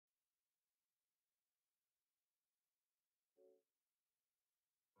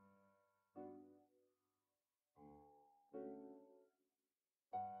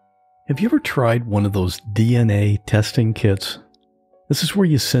Have you ever tried one of those DNA testing kits? This is where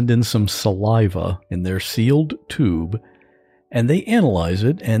you send in some saliva in their sealed tube, and they analyze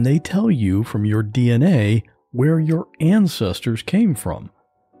it, and they tell you from your DNA where your ancestors came from.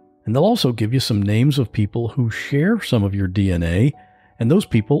 And they'll also give you some names of people who share some of your DNA, and those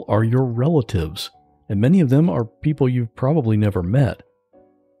people are your relatives. And many of them are people you've probably never met.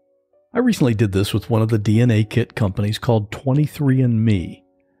 I recently did this with one of the DNA kit companies called 23andMe.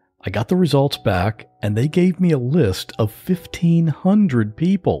 I got the results back, and they gave me a list of 1,500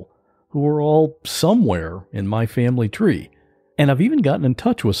 people who were all somewhere in my family tree. And I've even gotten in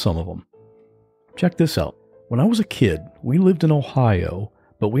touch with some of them. Check this out. When I was a kid, we lived in Ohio,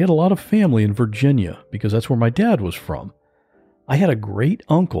 but we had a lot of family in Virginia because that's where my dad was from. I had a great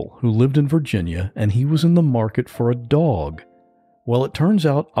uncle who lived in Virginia, and he was in the market for a dog. Well, it turns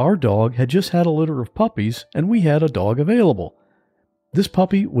out our dog had just had a litter of puppies, and we had a dog available. This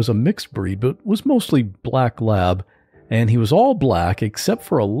puppy was a mixed breed, but was mostly black lab, and he was all black except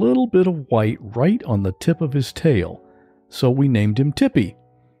for a little bit of white right on the tip of his tail. So we named him Tippy.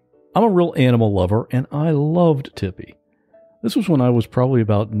 I'm a real animal lover, and I loved Tippy. This was when I was probably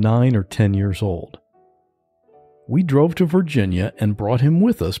about 9 or 10 years old. We drove to Virginia and brought him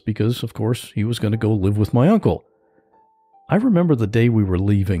with us because, of course, he was going to go live with my uncle. I remember the day we were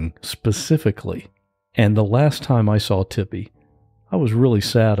leaving specifically, and the last time I saw Tippy. I was really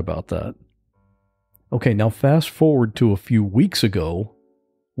sad about that. Okay, now fast forward to a few weeks ago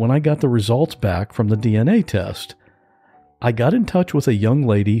when I got the results back from the DNA test. I got in touch with a young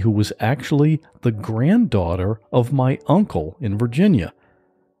lady who was actually the granddaughter of my uncle in Virginia.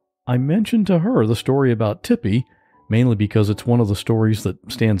 I mentioned to her the story about Tippy, mainly because it's one of the stories that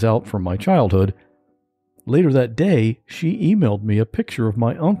stands out from my childhood. Later that day, she emailed me a picture of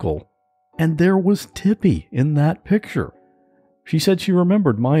my uncle, and there was Tippy in that picture. She said she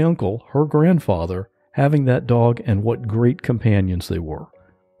remembered my uncle, her grandfather, having that dog and what great companions they were.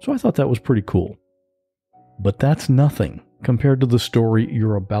 So I thought that was pretty cool. But that's nothing compared to the story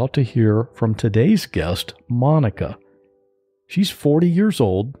you're about to hear from today's guest, Monica. She's 40 years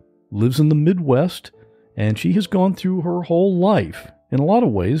old, lives in the Midwest, and she has gone through her whole life, in a lot of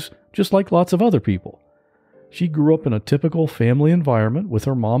ways, just like lots of other people. She grew up in a typical family environment with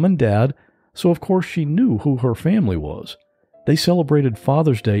her mom and dad, so of course she knew who her family was. They celebrated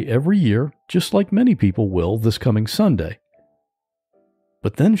Father's Day every year, just like many people will this coming Sunday.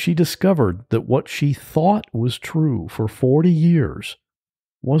 But then she discovered that what she thought was true for 40 years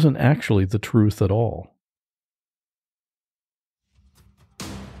wasn't actually the truth at all.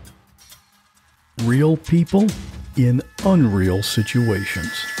 Real people in unreal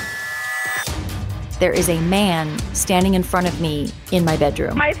situations. There is a man standing in front of me in my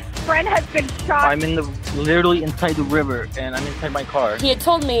bedroom. My friend has been shot. I'm literally inside the river, and I'm inside my car. He had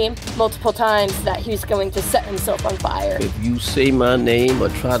told me multiple times that he was going to set himself on fire. If you say my name or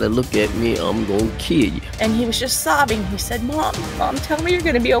try to look at me, I'm gonna kill you. And he was just sobbing. He said, Mom, tell me you're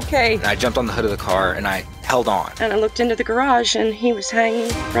gonna be okay. And I jumped on the hood of the car, and I held on. And I looked into the garage, and he was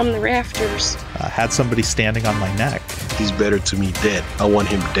hanging from the rafters. I had somebody standing on my neck. He's better to me dead. I want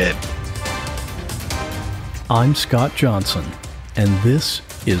him dead. I'm Scott Johnson, and this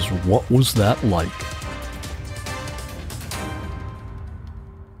is What Was That Like?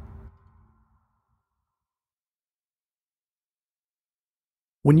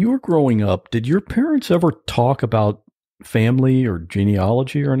 When you were growing up, did your parents ever talk about family or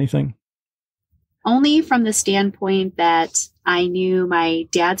genealogy or anything? Only from the standpoint that I knew my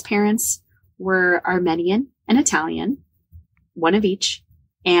dad's parents were Armenian and Italian, one of each.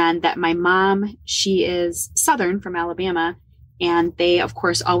 And that my mom, she is Southern from Alabama. And they, of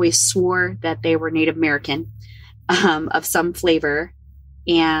course, always swore that they were Native American of some flavor.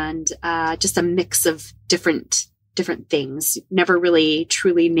 And just a mix of different things. Never really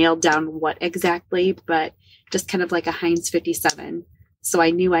truly nailed down what exactly, but just kind of like a Heinz 57. So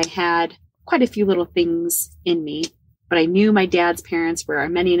I knew I had quite a few little things in me. But I knew my dad's parents were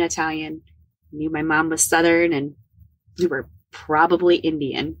Armenian Italian. I knew my mom was Southern, and we were probably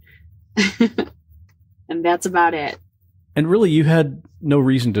Indian. And that's about it. And really, you had no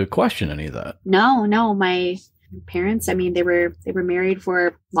reason to question any of that. No. My parents, I mean, they were married for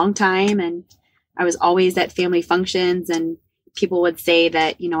a long time, and I was always at family functions, and people would say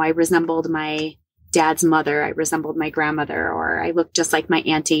that, I resembled my dad's mother. I resembled my grandmother, or I looked just like my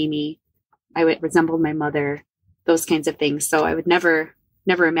Aunt Amy. I would resemble my mother, those kinds of things. So I would never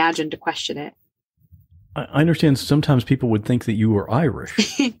imagine to question it. I understand sometimes people would think that you were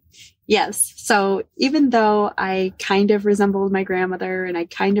Irish. Yes. So even though I kind of resembled my grandmother and I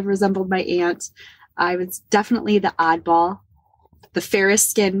kind of resembled my aunt, I was definitely the oddball, the fairest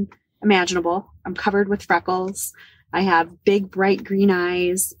skin imaginable. I'm covered with freckles. I have big, bright green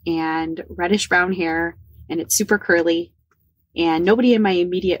eyes and reddish brown hair, and it's super curly. And nobody in my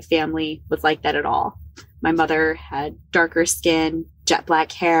immediate family was like that at all. My mother had darker skin, jet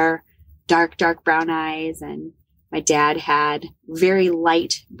black hair, dark brown eyes, and my dad had very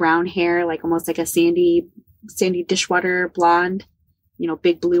light brown hair, like almost like a sandy dishwater blonde,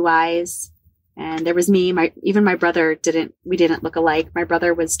 big blue eyes. And there was me. Even my brother we didn't look alike. My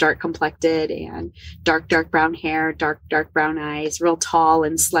brother was dark complected and dark brown hair, dark brown eyes, real tall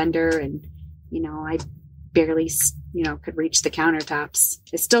and slender. And, I barely, could reach the countertops.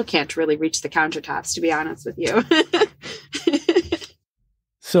 I still can't really reach the countertops, to be honest with you.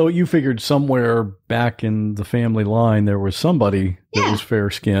 So you figured somewhere back in the family line, there was somebody that was fair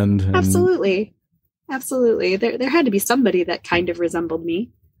skinned. Absolutely. There had to be somebody that kind of resembled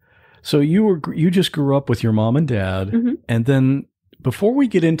me. So you just grew up with your mom and dad. Mm-hmm. And then before we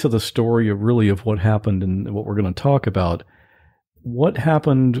get into the story of what happened and what we're going to talk about, what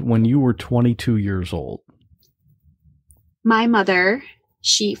happened when you were 22 years old? My mother,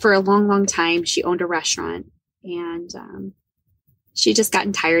 for a long time, she owned a restaurant, and she just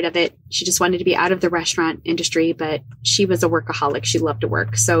gotten tired of it. She just wanted to be out of the restaurant industry, but she was a workaholic. She loved to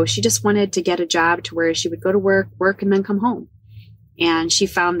work. So she just wanted to get a job to where she would go to work, and then come home. And she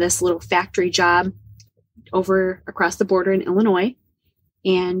found this little factory job over across the border in Illinois.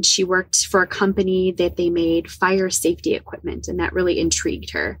 And she worked for a company that they made fire safety equipment, and that really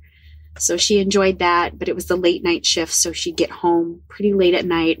intrigued her. So she enjoyed that, but it was the late night shift. So she'd get home pretty late at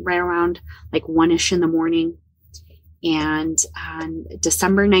night, right around like 1-ish in the morning. And on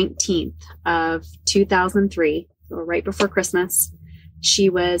December 19th of 2003, so right before Christmas, she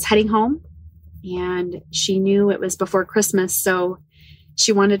was heading home, and she knew it was before Christmas. So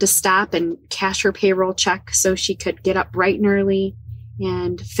she wanted to stop and cash her payroll check so she could get up bright and early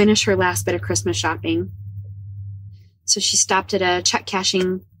and finish her last bit of Christmas shopping. So she stopped at a check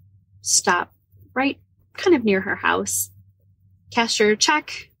cashing stop right kind of near her house, cashed her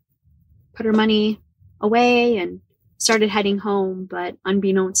check, put her money away, and started heading home. But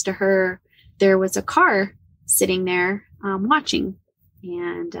unbeknownst to her, there was a car sitting there watching.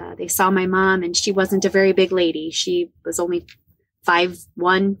 And they saw my mom, and she wasn't a very big lady. She was only 5'1",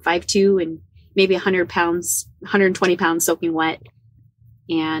 5'2", and maybe 120 pounds soaking wet.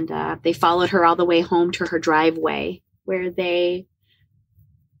 And they followed her all the way home to her driveway, where they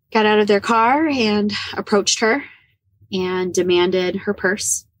got out of their car and approached her and demanded her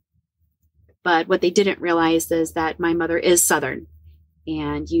purse. But what they didn't realize is that my mother is Southern,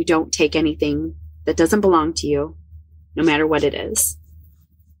 and you don't take anything that doesn't belong to you, no matter what it is.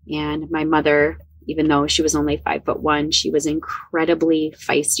 And my mother, even though she was only 5'1", she was incredibly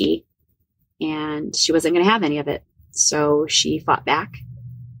feisty, and she wasn't going to have any of it. So she fought back.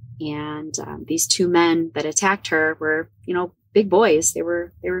 And these two men that attacked her were, big boys. They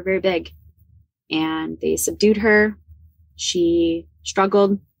were very big, and they subdued her. She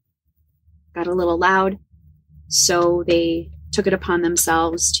struggled, got a little loud. So they took it upon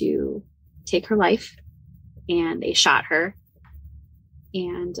themselves to take her life, and they shot her.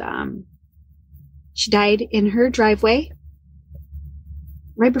 And she died in her driveway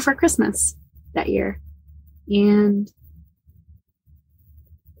right before Christmas that year. And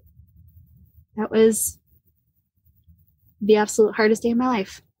that was the absolute hardest day of my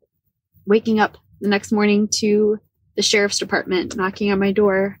life. Waking up the next morning to the sheriff's department knocking on my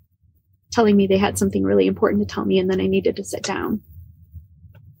door, telling me they had something really important to tell me, and then I needed to sit down.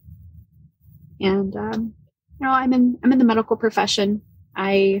 And I'm in the medical profession.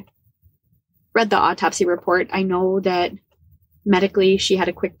 I read the autopsy report. I know that medically she had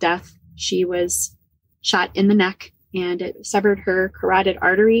a quick death. She was shot in the neck, and it severed her carotid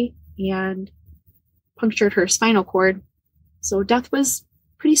artery and punctured her spinal cord. So death was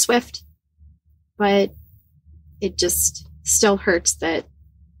pretty swift, but it just still hurts to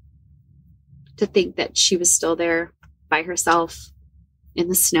think that she was still there by herself in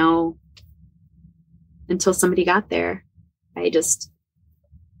the snow until somebody got there. I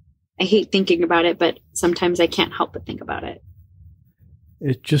hate thinking about it, but sometimes I can't help but think about it.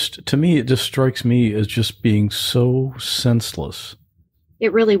 It just strikes me as just being so senseless.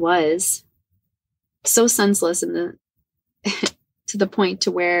 It really was so senseless to the point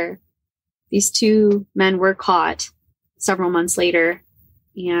to where these two men were caught several months later,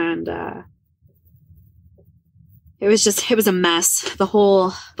 and it was a mess. The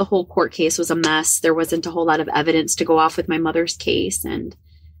whole court case was a mess. There wasn't a whole lot of evidence to go off with my mother's case, and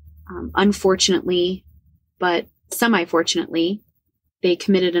unfortunately, but semi-fortunately, they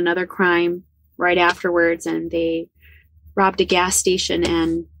committed another crime right afterwards, and they robbed a gas station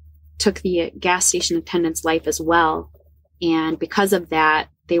and took the gas station attendant's life as well. And because of that,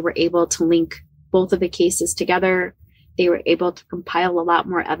 they were able to link both of the cases together. They were able to compile a lot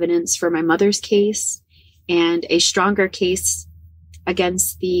more evidence for my mother's case and a stronger case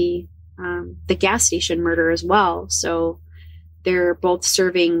against the gas station murder as well. So they're both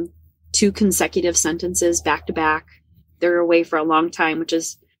serving 2 consecutive sentences back to back. They're away for a long time, which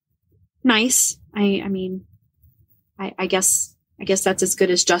is nice. I mean, I guess that's as good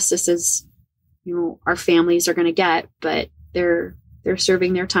as justice as, you know, our families are going to get, but they're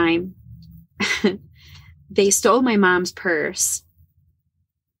serving their time. They stole my mom's purse.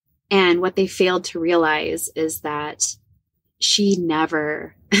 And what they failed to realize is that she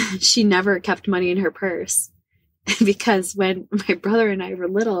never kept money in her purse. Because when my brother and I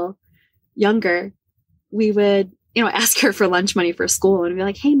were younger, we would, you know, ask her for lunch money for school and be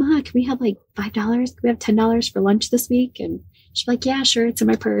like, hey, Ma, can we have like $5? Can we have $10 for lunch this week? And she'd be like, yeah, sure. It's in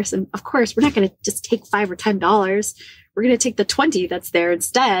my purse. And of course, we're not going to just take $5 or $10. We're going to take the 20 that's there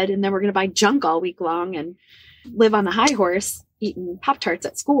instead. And then we're going to buy junk all week long and live on the high horse eating Pop-Tarts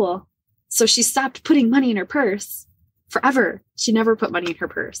at school. So she stopped putting money in her purse forever. She never put money in her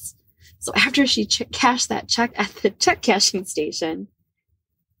purse. So after she cashed that check at the check cashing station,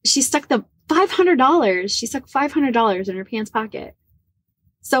 she stuck the $500. She stuck $500 in her pants pocket.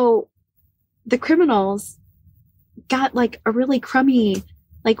 So the criminals got like a really crummy,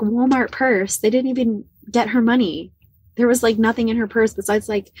 like Walmart purse. They didn't even get her money. There was like nothing in her purse besides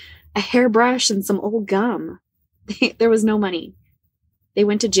like a hairbrush and some old gum. There was no money. They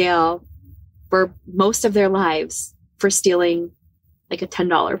went to jail for most of their lives for stealing like a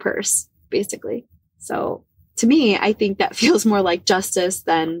 $10 purse, basically. So to me, I think that feels more like justice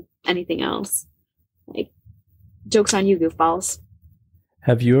than anything else. Like, joke's on you, goofballs.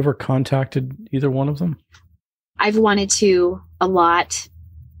 Have you ever contacted either one of them? I've wanted to a lot,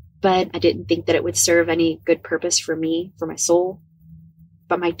 but I didn't think that it would serve any good purpose for me, for my soul.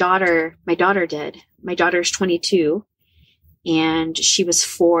 But my daughter did. My daughter's 22, and she was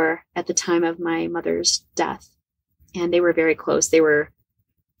 4 at the time of my mother's death. And they were very close. They were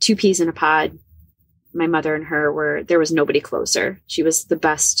 2 peas in a pod. My mother and her there was nobody closer. She was the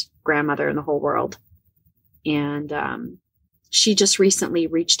best grandmother in the whole world. And she just recently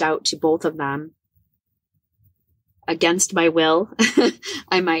reached out to both of them against my will,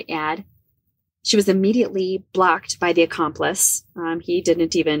 I might add. She was immediately blocked by the accomplice. He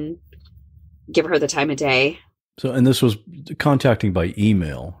didn't even give her the time of day. So, and this was contacting by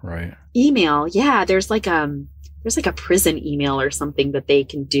email, right? Email, yeah. There's like a prison email or something that they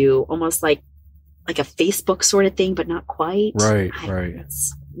can do, almost like a Facebook sort of thing, but not quite. Right.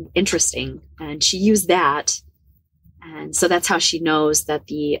 It's interesting. And she used that. And so that's how she knows that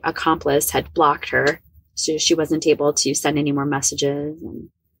the accomplice had blocked her. So she wasn't able to send any more messages.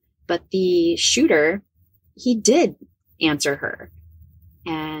 But the shooter, he did answer her.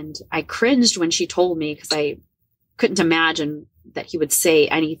 And I cringed when she told me, because I couldn't imagine that he would say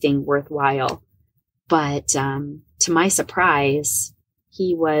anything worthwhile. But to my surprise,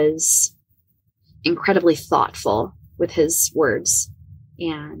 he was incredibly thoughtful with his words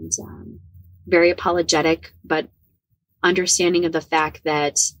and very apologetic, but understanding of the fact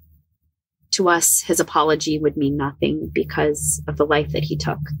that to us, his apology would mean nothing because of the life that he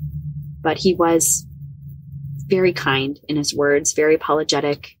took. But he was very kind in his words, very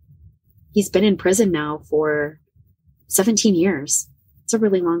apologetic. He's been in prison now for 17 years. It's a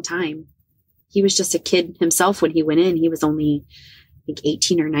really long time. He was just a kid himself when he went in. He was only, I think,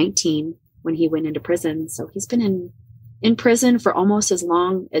 18 or 19 when he went into prison. So he's been in prison for almost as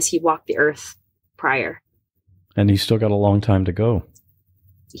long as he walked the earth prior. And he's still got a long time to go.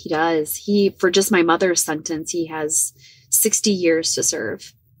 He does. For just my mother's sentence, he has 60 years to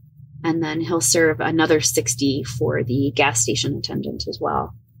serve. And then he'll serve another 60 for the gas station attendant as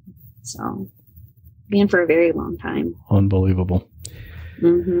well. So, been for a very long time. Unbelievable.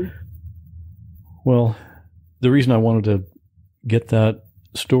 Mm-hmm. Well, the reason I wanted to get that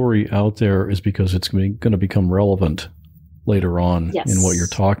story out there is because it's going to become relevant later on in what you're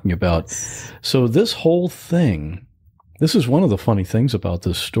talking about. Yes. So this whole thing, this is one of the funny things about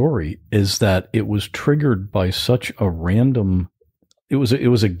this story, is that it was triggered by such a random. It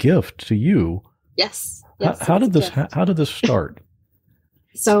was a gift to you. Yes. How did this start?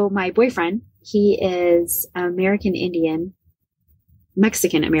 So my boyfriend, he is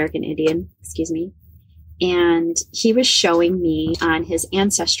Mexican American Indian, excuse me. And he was showing me on his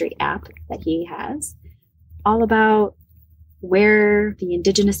ancestry app that he has all about where the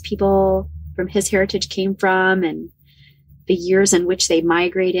indigenous people from his heritage came from and the years in which they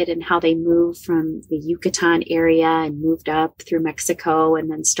migrated and how they moved from the Yucatan area and moved up through Mexico and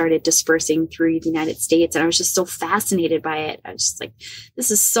then started dispersing through the United States. And I was just so fascinated by it. I was just like,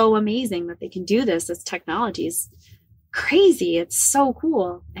 this is so amazing that they can do this. This technology is crazy. It's so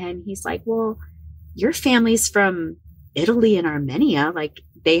cool. And he's like, well, your family's from Italy and Armenia. Like,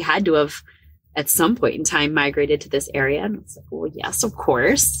 they had to have at some point in time migrated to this area. And I was like, well, yes, of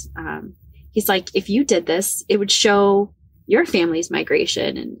course. He's like, if you did this, it would show your family's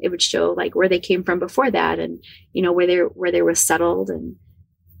migration, and it would show like where they came from before that, and you know, where they were settled. And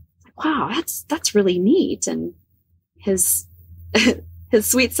wow, that's really neat. And his his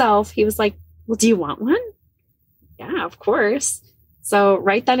sweet self, he was like, well, do you want one? Yeah, of course. So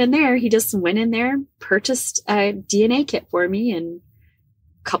right then and there, he just went in there, purchased a DNA kit for me, and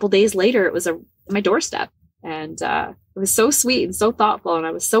a couple days later, it was at my doorstep. And it was so sweet and so thoughtful, and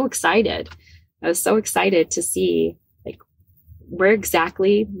I was so excited. I was so excited to see like where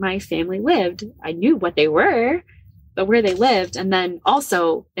exactly my family lived. I knew what they were, but where they lived. And then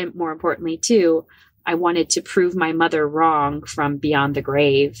also, and more importantly too, I wanted to prove my mother wrong from beyond the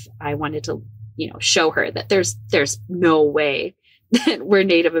grave. I wanted to, you know, show her that there's no way that we're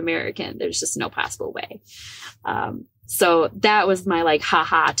Native American. There's just no possible way. So that was my like,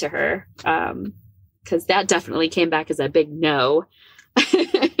 haha to her. Cause that definitely came back as a big no.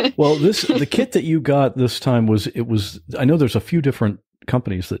 Well, the kit that you got this time I know there's a few different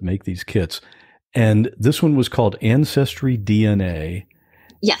companies that make these kits, and this one was called Ancestry DNA.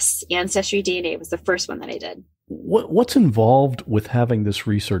 Yes. Ancestry DNA was the first one that I did. What's involved with having this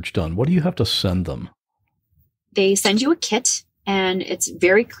research done? What do you have to send them? They send you a kit, and it's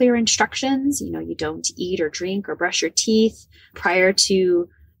very clear instructions. You know, you don't eat or drink or brush your teeth prior to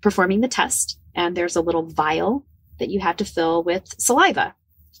performing the test. And there's a little vial that you have to fill with saliva.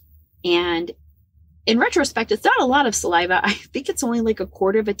 And in retrospect, it's not a lot of saliva. I think it's only like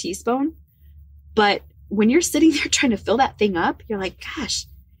 1/4 teaspoon. But when you're sitting there trying to fill that thing up, you're like, gosh,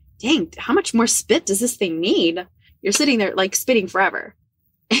 dang, how much more spit does this thing need? You're sitting there like spitting forever.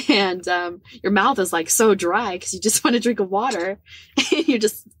 And your mouth is like so dry because you just want to drink of water. And you're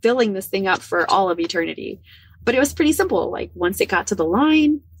just filling this thing up for all of eternity. But it was pretty simple. Like once it got to the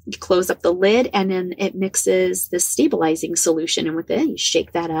line, you close up the lid, and then it mixes this stabilizing solution in with it. You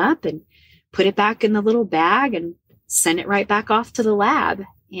shake that up and put it back in the little bag and send it right back off to the lab.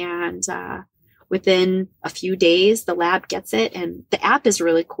 And within a few days, the lab gets it. And the app is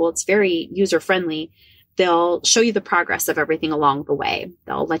really cool. It's very user friendly. They'll show you the progress of everything along the way.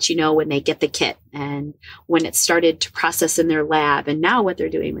 They'll let you know when they get the kit and when it started to process in their lab, and now what they're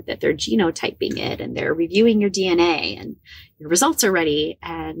doing with it. They're genotyping it, and they're reviewing your DNA, and your results are ready.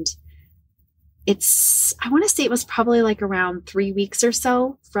 And I want to say it was probably like around 3 weeks or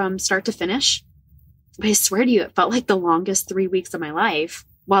so from start to finish. But I swear to you, it felt like the longest 3 weeks of my life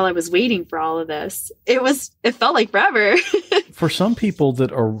while I was waiting for all of this. It felt like forever. For some people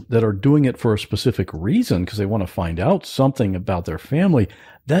that are doing it for a specific reason, because they want to find out something about their family,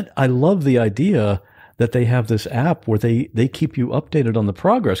 that I love the idea that they have this app where they keep you updated on the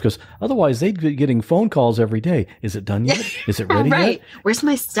progress, because otherwise they'd be getting phone calls every day. Is it done yet? Is it ready right. yet? Where's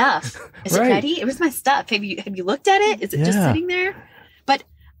my stuff? Is it ready? Where's my stuff? Have you looked at it? Is it just sitting there? But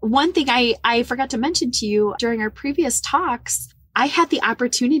one thing I forgot to mention to you during our previous talks, I had the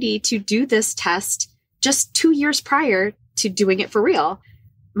opportunity to do this test just 2 years prior to doing it for real.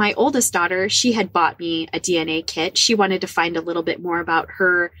 My oldest daughter, she had bought me a DNA kit. She wanted to find a little bit more about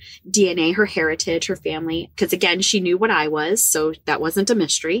her DNA, her heritage, her family, because again, she knew what I was, so that wasn't a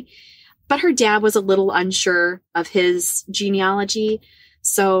mystery. But her dad was a little unsure of his genealogy,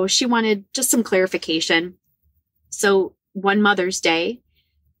 so she wanted just some clarification. So one Mother's Day,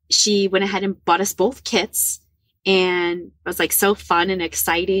 she went ahead and bought us both kits. And it was like so fun and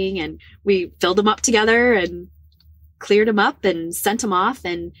exciting. And we filled them up together and cleared them up and sent them off.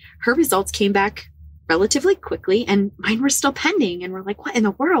 And her results came back relatively quickly, and mine were still pending. And we're like, what in the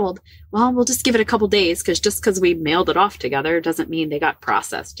world? Well, we'll just give it a couple days, because just because we mailed it off together doesn't mean they got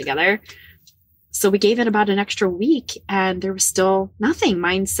processed together. So we gave it about an extra week, and there was still nothing.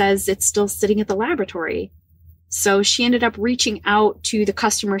 Mine says it's still sitting at the laboratory. So she ended up reaching out to the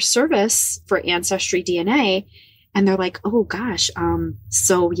customer service for Ancestry DNA. And they're like, oh gosh,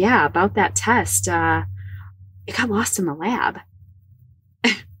 so yeah, about that test, it got lost in the lab.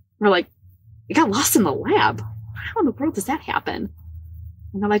 We're like, it got lost in the lab? How in the world does that happen?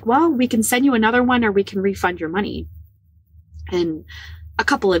 And they're like, well, we can send you another one, or we can refund your money. And a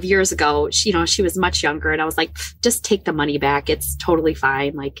couple of years ago, she was much younger, and I was like, just take the money back. It's totally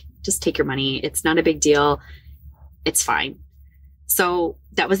fine. Like, just take your money. It's not a big deal. It's fine. So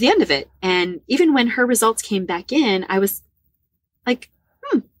that was the end of it. And even when her results came back in, I was like,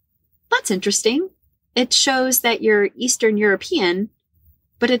 that's interesting. It shows that you're Eastern European,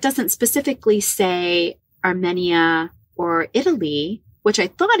 but it doesn't specifically say Armenia or Italy, which I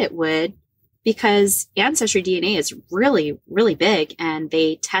thought it would, because Ancestry DNA is really, really big, and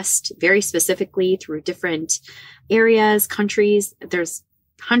they test very specifically through different areas, countries. There's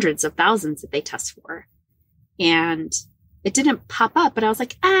hundreds of thousands that they test for. And it didn't pop up, but I was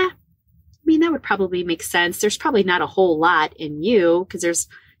like, I mean, that would probably make sense. There's probably not a whole lot in you, because there's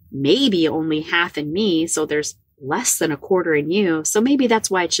maybe only half in me. So there's less than a quarter in you. So maybe that's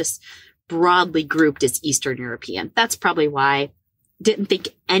why it's just broadly grouped as Eastern European. That's probably why. Didn't think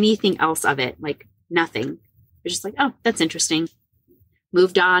anything else of it, like nothing. It was just like, oh, that's interesting.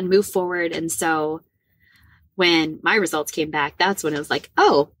 Moved on, moved forward. And so when my results came back, that's when it was like,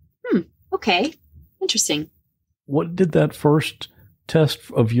 oh, okay, interesting. What did that first test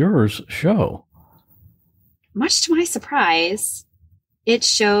of yours show? Much to my surprise, it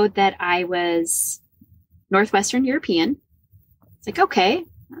showed that I was Northwestern European. It's like, okay,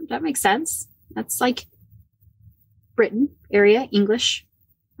 that makes sense. That's like Britain area, English.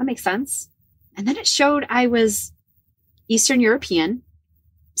 That makes sense. And then it showed I was Eastern European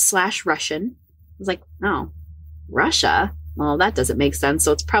 / Russian. I was like, oh, Russia? Well, that doesn't make sense.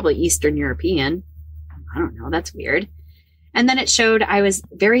 So it's probably Eastern European. I don't know. That's weird. And then it showed I was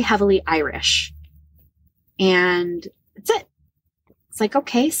very heavily Irish. And that's it. It's like,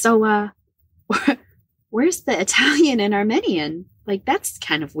 okay, so where's the Italian and Armenian? Like, that's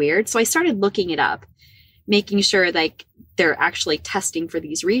kind of weird. So I started looking it up, making sure like they're actually testing for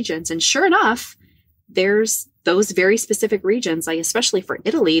these regions. And sure enough, there's those very specific regions, like especially for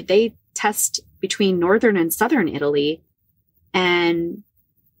Italy, they test between northern and southern Italy. And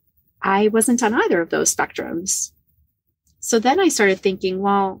I wasn't on either of those spectrums. So then I started thinking,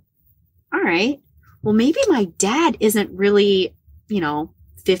 well, all right, well, maybe my dad isn't really,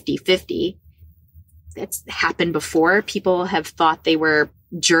 50-50. It's happened before. People have thought they were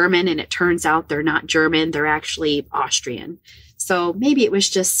German, and it turns out they're not German. They're actually Austrian. So maybe it was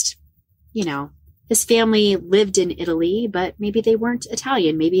just, his family lived in Italy, but maybe they weren't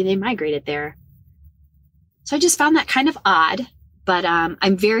Italian. Maybe they migrated there. So I just found that kind of odd. But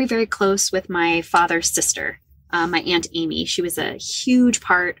I'm very, very close with my father's sister, my Aunt Amy. She was a huge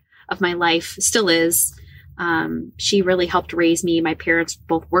part of my life, still is. She really helped raise me. My parents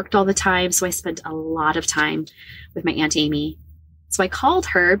both worked all the time, so I spent a lot of time with my Aunt Amy. So I called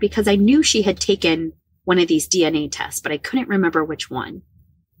her because I knew she had taken one of these DNA tests, but I couldn't remember which one.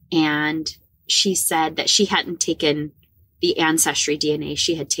 And she said that she hadn't taken the ancestry DNA.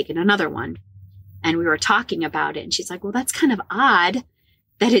 She had taken another one. And we were talking about it, and she's like, well, that's kind of odd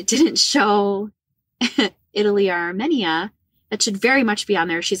that it didn't show Italy or Armenia. That should very much be on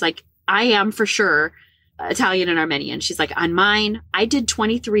there. She's like, I am for sure Italian and Armenian. She's like, on mine, I did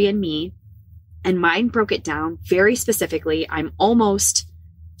 23andMe, and mine broke it down very specifically. I'm almost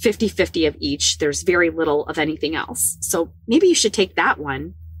 50-50 of each. There's very little of anything else. So maybe you should take that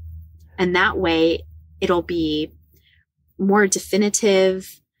one. And that way it'll be more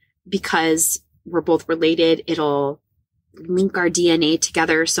definitive because we're both related. It'll link our DNA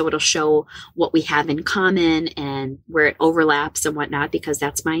together. So it'll show what we have in common and where it overlaps and whatnot, because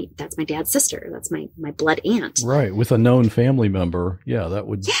that's my dad's sister. That's my blood aunt. Right. With a known family member. Yeah, that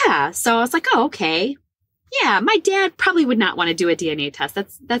would. Yeah. So I was like, oh, okay. Yeah. My dad probably would not want to do a DNA test.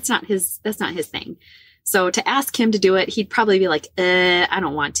 That's not his thing. So to ask him to do it, he'd probably be like, I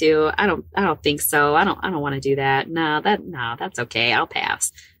don't want to. I don't think so. I don't want to do that. No, that's okay. I'll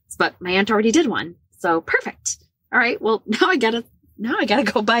pass. But my aunt already did one. So perfect. All right. Well, now I gotta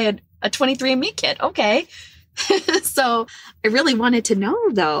go buy a 23andMe kit. Okay. So I really wanted to know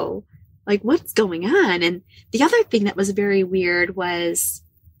though, like what's going on. And the other thing that was very weird was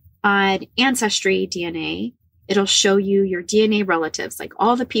on Ancestry DNA, it'll show you your DNA relatives, like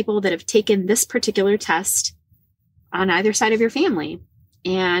all the people that have taken this particular test on either side of your family.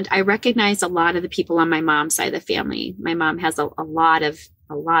 And I recognized a lot of the people on my mom's side of the family. My mom has a lot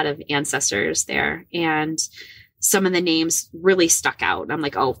of ancestors there, and some of the names really stuck out. I'm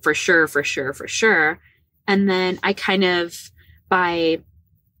like, oh, for sure. And then I kind of, by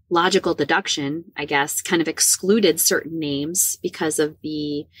logical deduction, I guess, kind of excluded certain names because of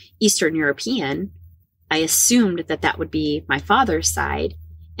the Eastern European. I assumed that would be my father's side.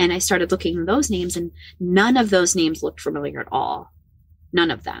 And I started looking at those names, and none of those names looked familiar at all. None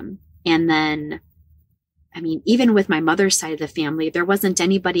of them. And then, I mean, even with my mother's side of the family, there wasn't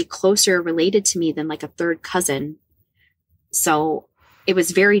anybody closer related to me than like a third cousin. So it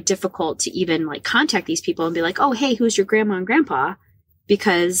was very difficult to even like contact these people and be like, oh, hey, who's your grandma and grandpa?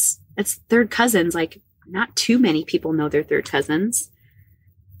 Because it's third cousins. Like, not too many people know their third cousins.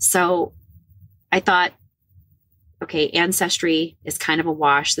 So I thought, okay, ancestry is kind of a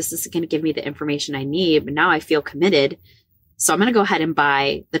wash. This is going to give me the information I need, but now I feel committed. So I'm going to go ahead and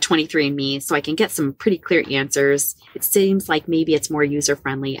buy the 23andMe so I can get some pretty clear answers. It seems like maybe it's more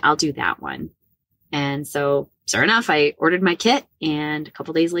user-friendly. I'll do that one. And so sure enough, I ordered my kit, and a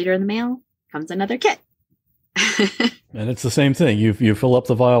couple days later in the mail comes another kit. And it's the same thing. You fill up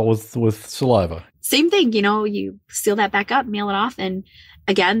the vial with saliva. Same thing, you seal that back up, mail it off. And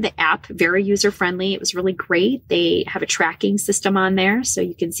again, the app, very user-friendly. It was really great. They have a tracking system on there, so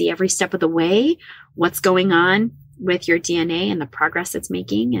you can see every step of the way what's going on with your DNA and the progress it's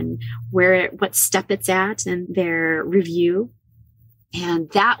making and what step it's at and their review. And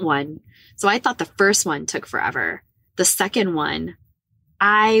that one, so I thought the first one took forever. The second one,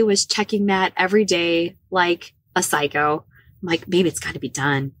 I was checking that every day like a psycho. I'm like, maybe it's got to be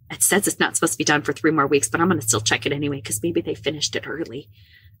done. It says it's not supposed to be done for 3 more weeks, but I'm going to still check it anyway because maybe they finished it early.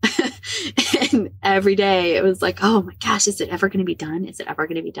 And every day it was like, oh my gosh, is it ever going to be done? Is it ever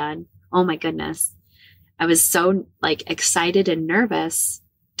going to be done? Oh my goodness. I was so excited and nervous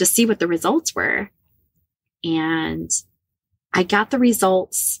to see what the results were. And I got the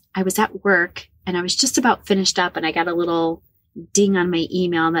results. I was at work and I was just about finished up, and I got a little ding on my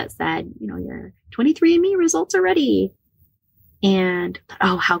email that said, your 23andMe results are ready. And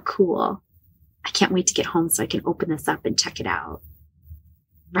oh, how cool. I can't wait to get home so I can open this up and check it out.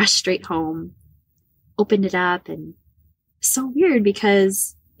 Rushed straight home, opened it up, and so weird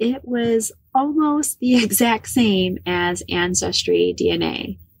because it was almost the exact same as Ancestry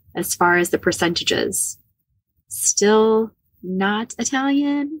DNA as far as the percentages. Still not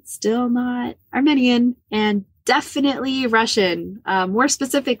Italian, still not Armenian, and definitely Russian. More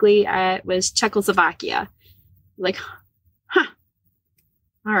specifically, it was Czechoslovakia.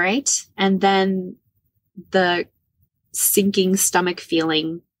 All right. And then the sinking stomach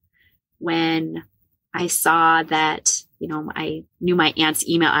feeling when I saw that, I knew my aunt's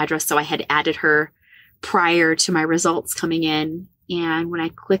email address, so I had added her prior to my results coming in. And when I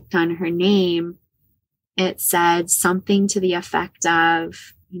clicked on her name, it said something to the effect of,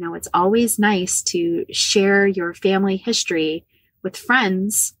 it's always nice to share your family history with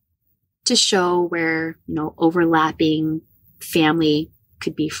friends to show where, overlapping family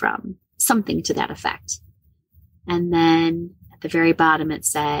could be from, something to that effect. And then at the very bottom, it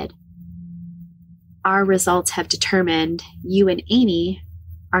said, our results have determined you and Amy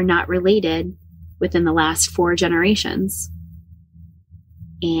are not related within the last 4 generations.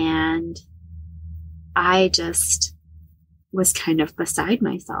 And I just was kind of beside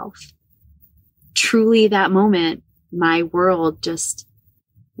myself. Truly, that moment, my world just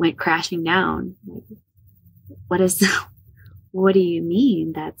went crashing down. What do you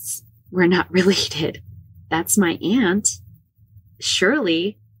mean we're not related? That's my aunt.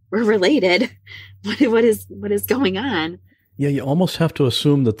 Surely we're related. What is going on? Yeah, you almost have to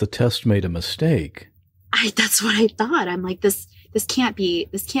assume that the test made a mistake. That's what I thought. I'm like, this can't be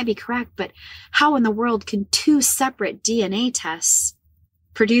correct, but how in the world can 2 separate DNA tests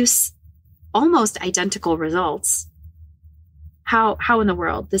produce almost identical results? How in the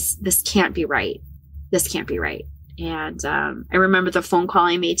world? This can't be right. This can't be right. And I remember the phone call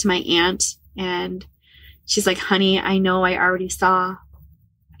I made to my aunt, and she's like, honey, I know I already saw. And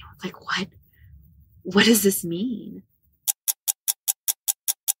I was like, what? What does this mean?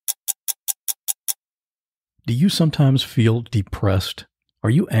 Do you sometimes feel depressed? Are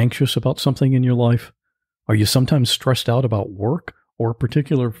you anxious about something in your life? Are you sometimes stressed out about work or a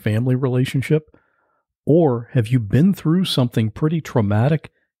particular family relationship? Or have you been through something pretty traumatic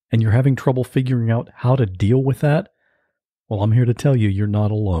and you're having trouble figuring out how to deal with that? Well, I'm here to tell you you're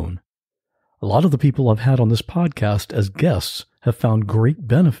not alone. A lot of the people I've had on this podcast as guests have found great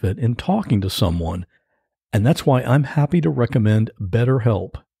benefit in talking to someone, and that's why I'm happy to recommend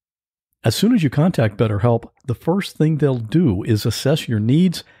BetterHelp. As soon as you contact BetterHelp, the first thing they'll do is assess your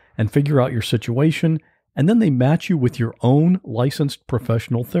needs and figure out your situation, and then they match you with your own licensed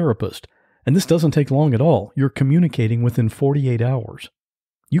professional therapist. And this doesn't take long at all. You're communicating within 48 hours.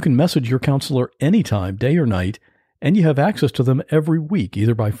 You can message your counselor anytime, day or night, and you have access to them every week,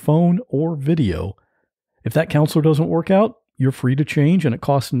 either by phone or video. If that counselor doesn't work out, you're free to change, and it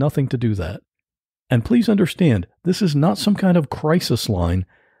costs nothing to do that. And please understand, this is not some kind of crisis line.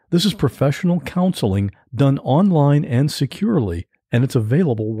 This is professional counseling done online and securely, and it's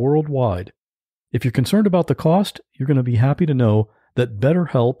available worldwide. If you're concerned about the cost, you're going to be happy to know that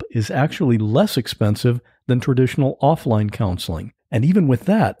BetterHelp is actually less expensive than traditional offline counseling. And even with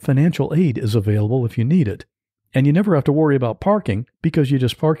that, financial aid is available if you need it. And you never have to worry about parking because you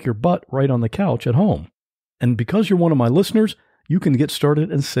just park your butt right on the couch at home. And because you're one of my listeners, you can get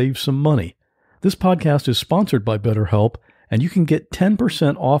started and save some money. This podcast is sponsored by BetterHelp, and you can get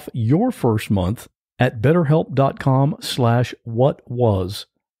 10% off your first month at betterhelp.com/whatwas.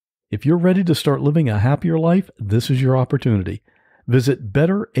 If you're ready to start living a happier life, this is your opportunity. Visit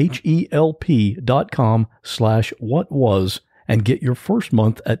betterhelp.com/whatwas and get your first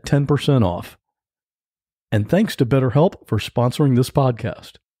month at 10% off. And thanks to BetterHelp for sponsoring this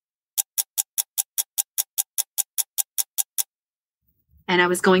podcast. And I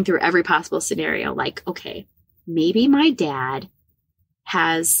was going through every possible scenario, like, okay, maybe my aunt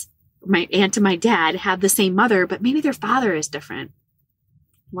and my dad have the same mother, but maybe their father is different.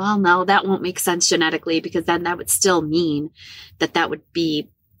 Well, no, that won't make sense genetically, because then that would still mean that would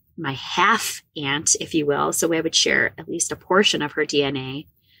be my half aunt, if you will. So we would share at least a portion of her DNA.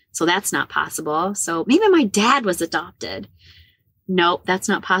 So that's not possible. So maybe my dad was adopted. Nope, that's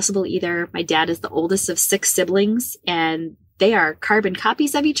not possible either. My dad is the oldest of 6 siblings, and they are carbon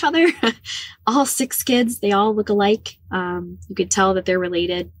copies of each other. All 6 kids, they all look alike. You could tell that they're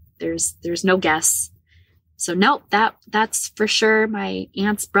related. There's no guess. So nope, that's for sure my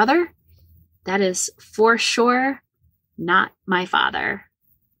aunt's brother. That is for sure not my father.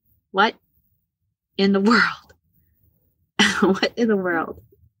 What in the world? What in the world?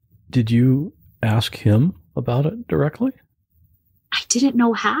 Did you ask him about it directly? I didn't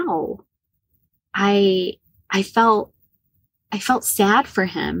know how. I felt sad for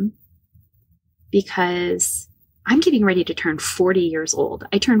him because I'm getting ready to turn 40 years old.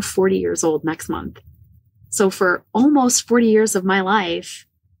 I turn 40 years old next month. So for almost 40 years of my life,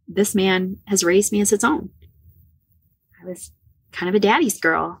 this man has raised me as his own. I was kind of a daddy's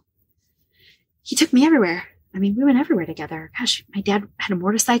girl. He took me everywhere. I mean, we went everywhere together. Gosh, my dad had a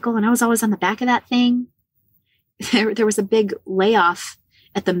motorcycle and I was always on the back of that thing. There was a big layoff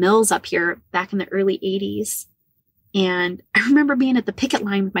at the mills up here back in the early 80s. And I remember being at the picket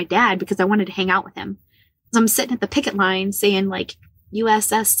line with my dad because I wanted to hang out with him. So I'm sitting at the picket line saying like,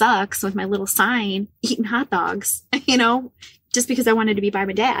 USS sucks with my little sign, eating hot dogs, just because I wanted to be by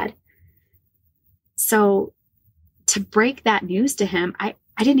my dad. So to break that news to him, I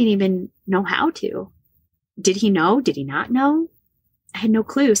didn't even know how to. Did he know? Did he not know? I had no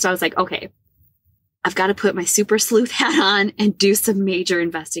clue. So I was like, okay, I've got to put my super sleuth hat on and do some major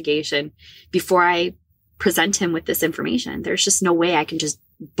investigation before I present him with this information. There's just no way I can just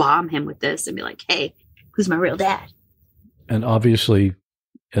bomb him with this and be like, hey, who's my real dad? And obviously,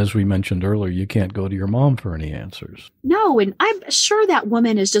 as we mentioned earlier, you can't go to your mom for any answers. No, and I'm sure that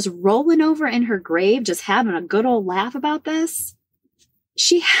woman is just rolling over in her grave, just having a good old laugh about this.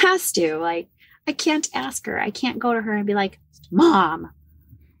 She has to. Like, I can't ask her. I can't go to her and be like, Mom,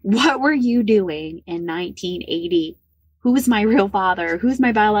 what were you doing in 1980? Who is my real father? Who's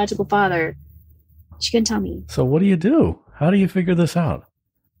my biological father? She couldn't tell me. So what do you do? How do you figure this out?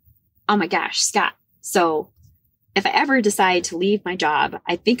 Oh my gosh, Scott. So if I ever decide to leave my job,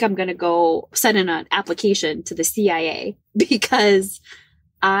 I think I'm going to go send in an application to the CIA because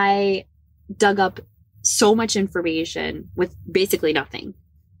I dug up so much information with basically nothing.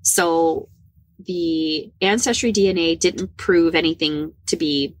 So the ancestry DNA didn't prove anything to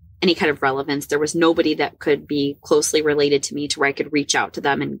be any kind of relevance. There was nobody that could be closely related to me to where I could reach out to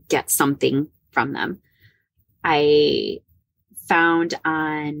them and get something from them. I found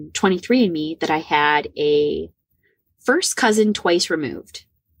on 23andMe that I had a first cousin twice removed,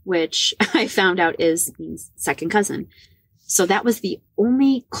 which I found out means second cousin. So that was the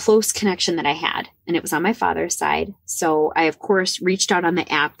only close connection that I had. And it was on my father's side. So I, of course, reached out on the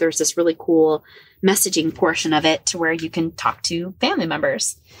app. There's this really cool messaging portion of it to where you can talk to family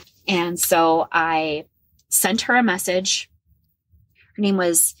members. And so I sent her a message. Her name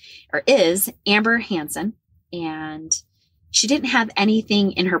is Amber Hansen. And she didn't have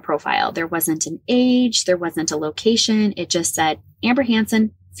anything in her profile. There wasn't an age. There wasn't a location. It just said, Amber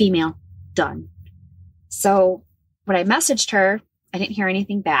Hansen, female, done. So when I messaged her, I didn't hear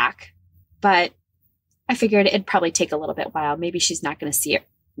anything back, but I figured it'd probably take a little bit while. Maybe she's not going to see it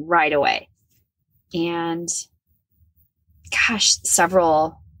right away. And gosh,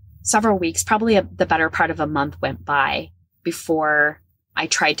 several weeks, probably the better part of a month went by before I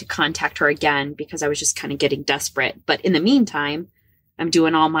tried to contact her again because I was just kind of getting desperate. But in the meantime, I'm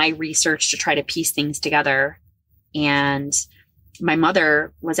doing all my research to try to piece things together. And my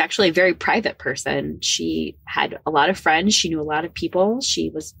mother was actually a very private person. She had a lot of friends. She knew a lot of people. She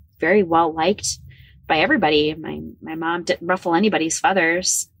was very well liked by everybody. My mom didn't ruffle anybody's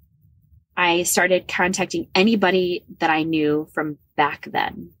feathers. I started contacting anybody that I knew from back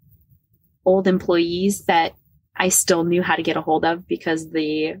then. Old employees that I still knew how to get a hold of because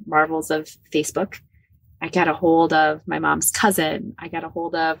the marvels of Facebook. I got a hold of my mom's cousin. I got a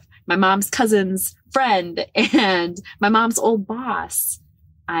hold of my mom's cousin's friend and my mom's old boss.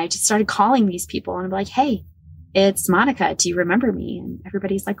 I just started calling these people and I'm like, hey, it's Monica. Do you remember me? And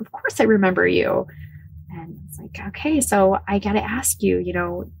everybody's like, of course I remember you. And it's like, okay, so I got to ask you, you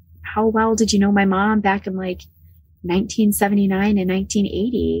know, how well did you know my mom back in like 1979 and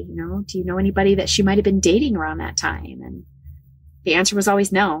 1980? You know, do you know anybody that she might have been dating around that time? And the answer was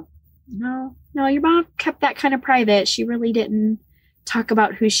always no. No, your mom kept that kind of private. She really didn't talk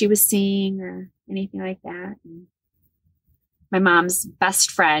about who she was seeing or anything like that. And my mom's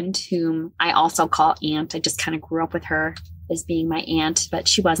best friend, whom I also call Aunt, I just kind of grew up with her as being my aunt, but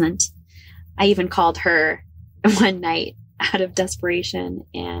she wasn't. I even called her one night out of desperation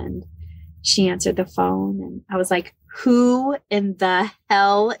and she answered the phone and I was like, who in the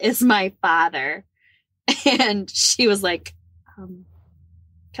hell is my father? And she was like,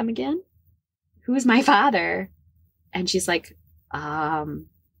 come again? Who is my father? And she's like,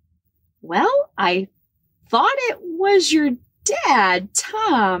 well, I thought it was your dad,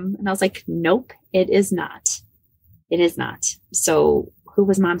 Tom. And I was like, nope, it is not. It is not. So who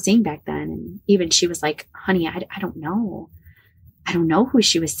was mom seeing back then? And even she was like, honey, I don't know. I don't know who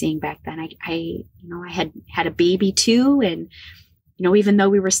she was seeing back then. I had a baby too. And, you know, even though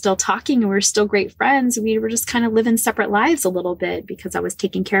we were still talking and we were still great friends, we were just kind of living separate lives a little bit because I was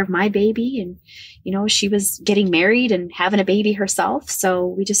taking care of my baby and, you know, she was getting married and having a baby herself. So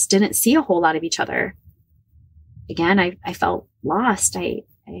we just didn't see a whole lot of each other. Again, I felt lost. I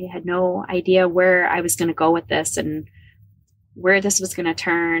had no idea where I was going to go with this and where this was going to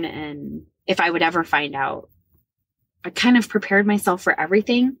turn and if I would ever find out. I kind of prepared myself for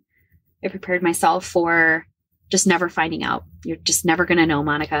everything. I prepared myself for just never finding out. You're just never going to know,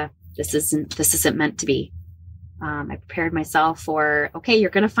 Monica. This isn't meant to be. I prepared myself for, okay, you're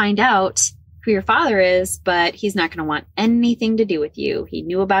going to find out who your father is, but he's not going to want anything to do with you. He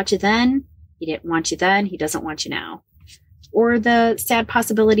knew about you then. He didn't want you then. He doesn't want you now. Or the sad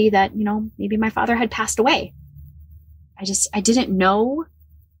possibility that, you know, maybe my father had passed away. I didn't know,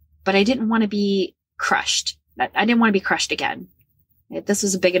 but I didn't want to be crushed. I didn't want to be crushed again. This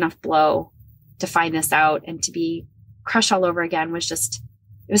was a big enough blow to find this out, and to be crushed all over again was just,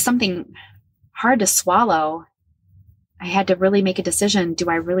 it was something hard to swallow. I had to really make a decision. Do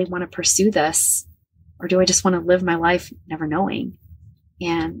I really want to pursue this, or do I just want to live my life never knowing?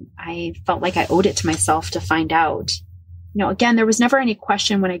 And I felt like I owed it to myself to find out. You know, again, there was never any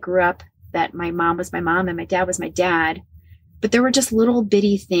question when I grew up that my mom was my mom and my dad was my dad, but there were just little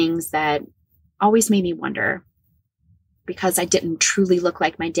bitty things that always made me wonder, because I didn't truly look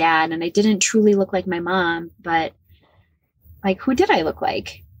like my dad and I didn't truly look like my mom, but like, who did I look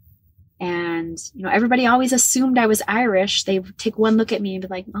like? And, you know, everybody always assumed I was Irish. They would take one look at me and be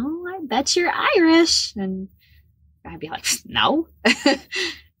like, oh, I bet you're Irish. And I'd be like, no.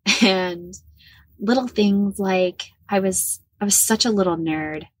 And little things like I was such a little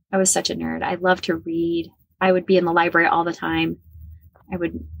nerd. I was such a nerd. I loved to read. I would be in the library all the time. I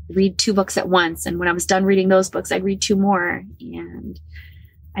would read 2 books at once. And when I was done reading those books, I'd read 2 more. And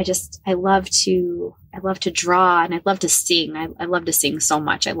I love to draw and I love to sing. I love to sing so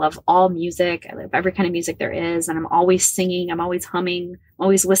much. I love all music. I love every kind of music there is. And I'm always singing. I'm always humming,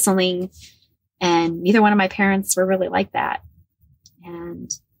 always whistling. And neither one of my parents were really like that. And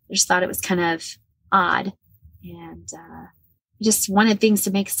I just thought it was kind of odd. And I just wanted things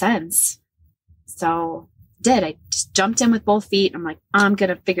to make sense. So I just jumped in with both feet. I'm like, I'm going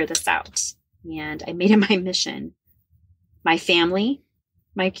to figure this out. And I made it my mission. My family,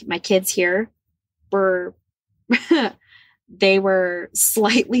 my kids here were, they were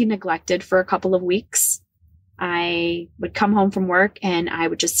slightly neglected for a couple of weeks. I would come home from work and I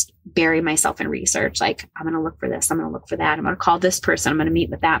would just bury myself in research. Like, I'm going to look for this. I'm going to look for that. I'm going to call this person. I'm going to meet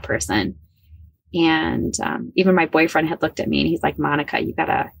with that person. And even my boyfriend had looked at me and he's like, Monica, you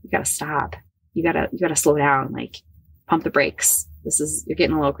gotta stop. You gotta slow down, like pump the brakes. You're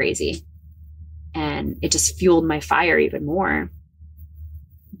getting a little crazy. And it just fueled my fire even more.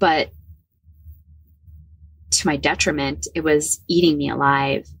 But to my detriment, it was eating me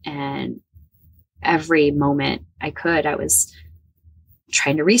alive. And every moment I could, I was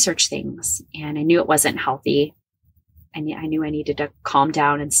trying to research things and I knew it wasn't healthy. I knew I needed to calm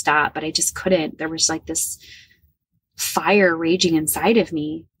down and stop, but I just couldn't. There was like this fire raging inside of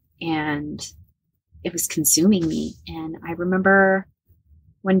me and it was consuming me. And I remember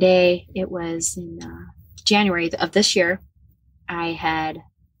one day, it was in January of this year, I had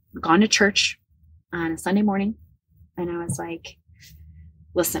gone to church on a Sunday morning and I was like,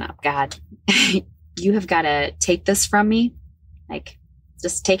 listen up, God, you have got to take this from me. Like,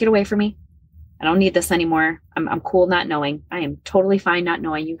 just take it away from me. I don't need this anymore. I'm cool not knowing. I am totally fine not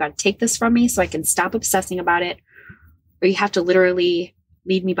knowing. You got to take this from me so I can stop obsessing about it. Or you have to literally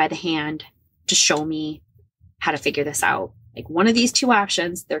lead me by the hand to show me how to figure this out. Like one of these two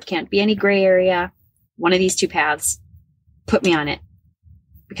options, there can't be any gray area. One of these two paths, put me on it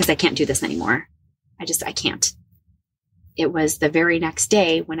because I can't do this anymore. I can't. It was the very next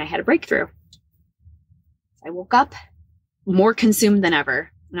day when I had a breakthrough. I woke up more consumed than ever.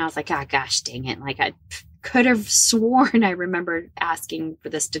 And I was like, oh, gosh, dang it. Like I could have sworn I remembered asking for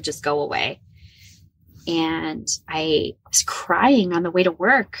this to just go away. And I was crying on the way to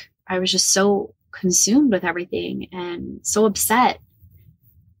work. I was just so consumed with everything and so upset.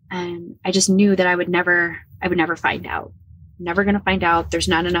 And I just knew that I would never find out. Never going to find out. There's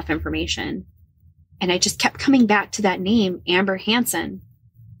not enough information. And I just kept coming back to that name, Amber Hansen.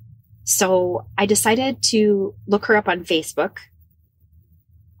 So I decided to look her up on Facebook,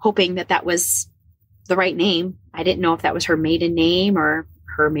 hoping that that was the right name. I didn't know if that was her maiden name or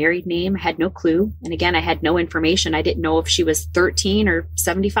her married name. I had no clue. And again, I had no information. I didn't know if she was 13 or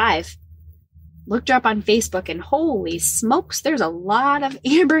 75. Looked her up on Facebook and holy smokes, there's a lot of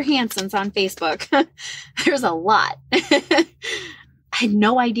Amber Hansens on Facebook. There's a lot. I had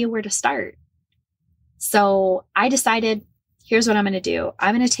no idea where to start. So I decided, here's what I'm going to do.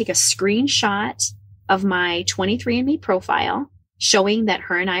 I'm going to take a screenshot of my 23andMe profile showing that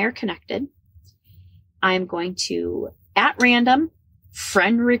her and I are connected. I'm going to, at random,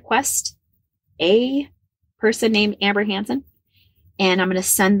 friend request a person named Amber Hansen. And I'm going to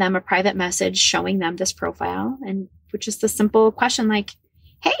send them a private message showing them this profile, and which is the simple question like,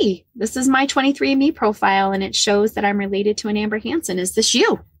 hey, this is my 23andMe profile and it shows that I'm related to an Amber Hansen. Is this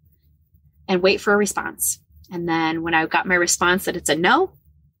you? And wait for a response. And then when I got my response that it's a no,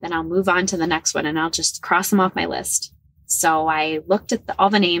 then I'll move on to the next one and I'll just cross them off my list. So I looked at all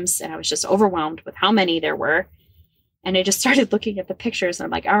the names and I was just overwhelmed with how many there were. And I just started looking at the pictures and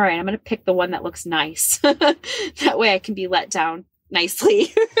I'm like, all right, I'm going to pick the one that looks nice. That way I can be let down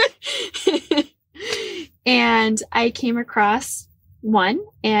nicely. And I came across one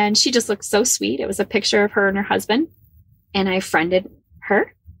and she just looked so sweet. It was a picture of her and her husband. And I friended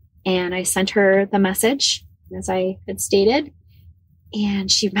her and I sent her the message as I had stated.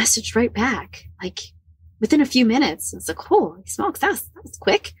 And she messaged right back, like within a few minutes. It's like, holy smokes, that was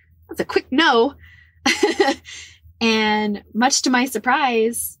quick. That's a quick no. And much to my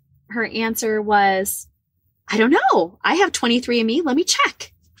surprise, her answer was, I don't know. I have 23andMe. Let me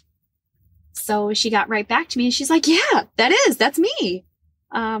check. So she got right back to me and she's like, yeah, that's me.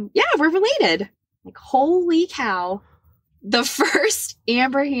 Yeah, we're related. Like, holy cow. The first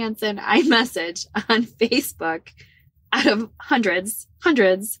Amber Hansen I messaged on Facebook out of hundreds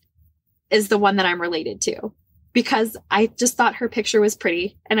is the one that I'm related to, because I just thought her picture was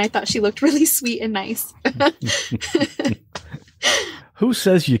pretty and I thought she looked really sweet and nice. Who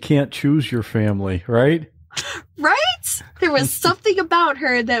says you can't choose your family, right? Right? There was something about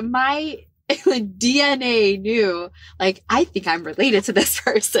her that my DNA knew. Like, I think I'm related to this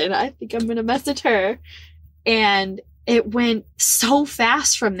person. I think I'm going to message her. And it went so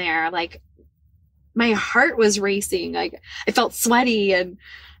fast from there. Like, my heart was racing. Like, I felt sweaty and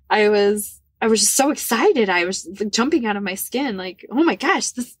I was just so excited. I was jumping out of my skin. Like, oh my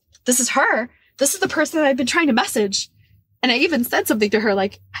gosh, this is her. This is the person that I've been trying to message. And I even said something to her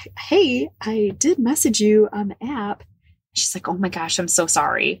like, hey, I did message you on the app. She's like, oh my gosh, I'm so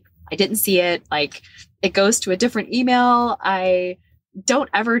sorry. I didn't see it. Like, it goes to a different email. I don't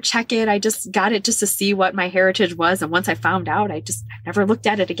ever check it. I just got it just to see what my heritage was. And once I found out, I never looked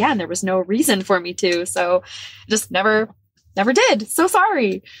at it again. There was no reason for me to. So just never did. So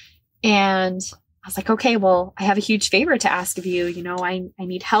sorry. And I was like, okay, well, I have a huge favor to ask of you. You know, I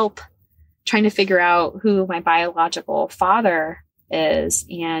need help trying to figure out who my biological father is,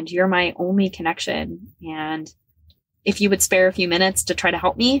 and you're my only connection. And if you would spare a few minutes to try to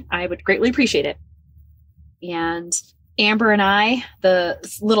help me, I would greatly appreciate it. And Amber and I, the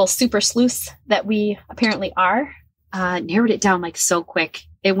little super sleuths that we apparently are, narrowed it down like so quick.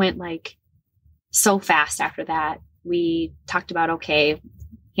 It went like so fast after that. We talked about, okay,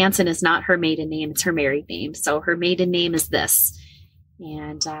 Hansen is not her maiden name, it's her married name. So her maiden name is this.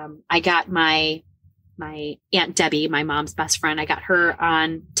 And I got my Aunt Debbie, my mom's best friend, I got her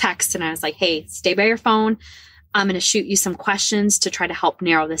on text and I was like, hey, stay by your phone. I'm going to shoot you some questions to try to help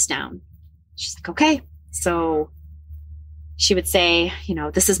narrow this down. She's like, okay. So she would say, you know,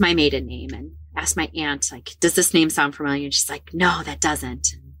 this is my maiden name, and ask my aunt, like, does this name sound familiar? And she's like, no, that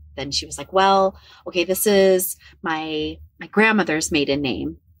doesn't. And then she was like, well, okay, this is my grandmother's maiden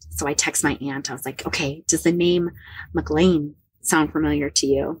name. So I text my aunt. I was like, okay, does the name McLean sound familiar to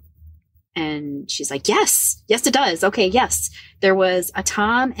you? And she's like, yes, it does. Okay, yes. There was a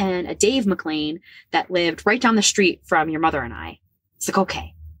Tom and a Dave McLean that lived right down the street from your mother and I. It's like,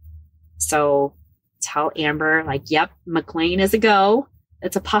 okay. So tell Amber, like, yep, McLean is a go.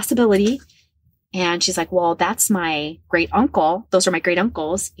 It's a possibility. And she's like, well, that's my great uncle. Those are my great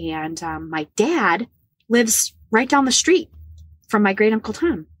uncles. And my dad lives right down the street from my great uncle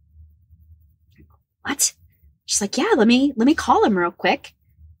Tom. What? She's like, yeah, let me call him real quick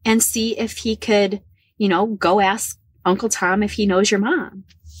and see if he could, go ask Uncle Tom if he knows your mom.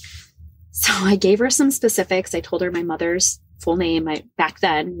 So I gave her some specifics. I told her my mother's full name. Back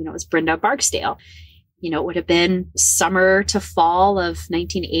then, it was Brenda Barksdale. It would have been summer to fall of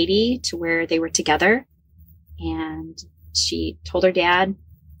 1980 to where they were together. And she told her dad,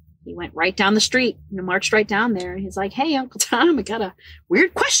 he went right down the street, marched right down there. And he's like, hey, Uncle Tom, I got a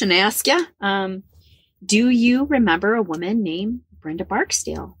weird question to ask you. Do you remember a woman named Brenda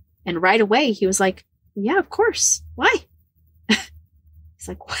Barksdale? And right away he was like, yeah, of course. Why? He's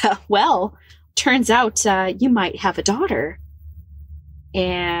like, well, turns out you might have a daughter.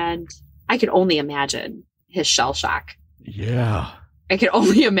 And I could only imagine his shell shock. Yeah. I could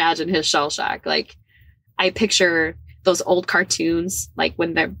only imagine his shell shock. Like, I picture those old cartoons, like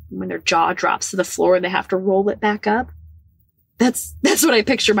when their jaw drops to the floor and they have to roll it back up. That's what I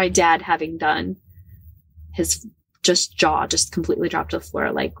picture my dad having done. His jaw just completely dropped to the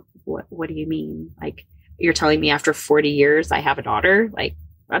floor. Like, what do you mean? Like, you're telling me after 40 years I have a daughter? Like,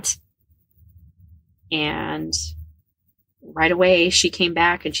 what? And right away she came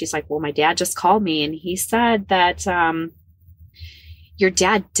back and she's like, well, my dad just called me and he said that your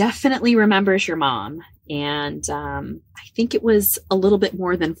dad definitely remembers your mom. And I think it was a little bit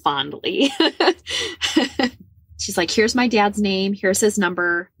more than fondly. She's like, here's my dad's name. Here's his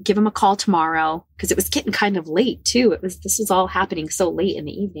number. Give him a call tomorrow. Because it was getting kind of late too. This was all happening so late in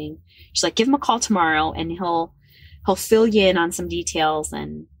the evening. She's like, give him a call tomorrow and he'll fill you in on some details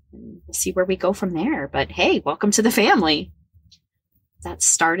and we'll see where we go from there. But hey, welcome to the family. That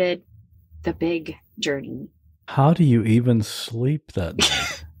started the big journey. How do you even sleep that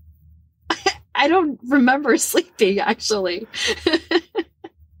night? I don't remember sleeping, actually.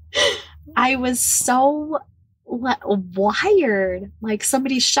 I was so wired. Like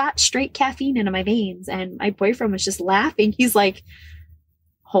somebody shot straight caffeine into my veins. And my boyfriend was just laughing. He's like,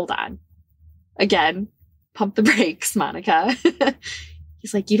 hold on. Again, pump the brakes, Monica.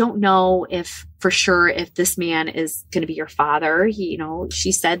 He's like, you don't know for sure if this man is going to be your father.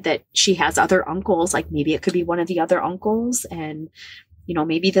 She said that she has other uncles. Like maybe it could be one of the other uncles. And,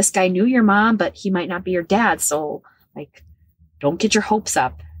 maybe this guy knew your mom, but he might not be your dad. So like, don't get your hopes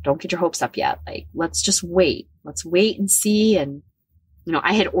up. Don't get your hopes up yet. Like, let's just wait. Let's wait and see. And,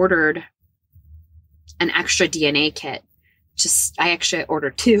 I had ordered an extra DNA kit. I actually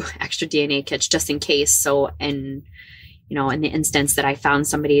ordered 2 extra DNA kits just in case. So, in the instance that I found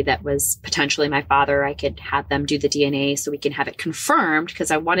somebody that was potentially my father, I could have them do the DNA so we can have it confirmed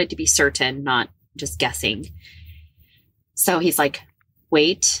because I wanted to be certain, not just guessing. So he's like,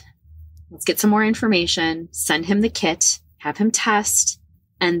 wait, let's get some more information, send him the kit, have him test,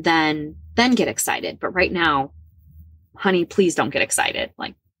 and then get excited. But right now, honey, please don't get excited.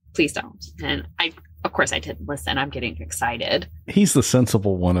 Like, please don't. And of course I didn't listen. I'm getting excited. He's the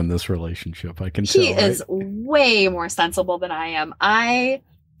sensible one in this relationship. I can tell. He is way more sensible than I am. I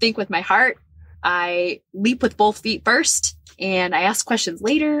think with my heart. I leap with both feet first and I ask questions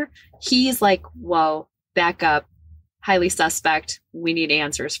later. He's like, whoa, back up. Highly suspect. We need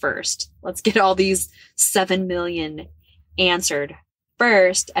answers first. Let's get all these 7 million answered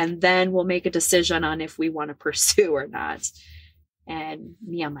first, and then we'll make a decision on if we want to pursue or not. And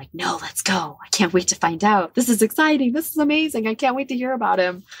me, I'm like, no, let's go. I can't wait to find out. This is exciting. This is amazing. I can't wait to hear about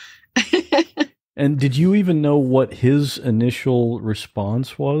him. And did you even know what his initial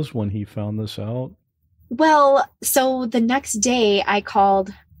response was when he found this out? Well, so the next day I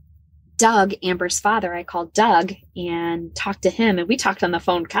called Doug, Amber's father. I called Doug and talked to him, and we talked on the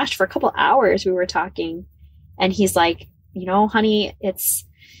phone. Gosh, for a couple hours we were talking, and he's like, honey,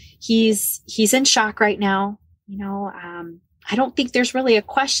 he's in shock right now. I don't think there's really a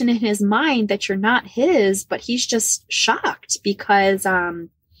question in his mind that you're not his, but he's just shocked because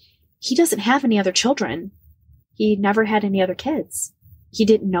he doesn't have any other children. He never had any other kids. He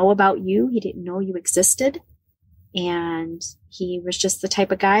didn't know about you. He didn't know you existed. And he was just the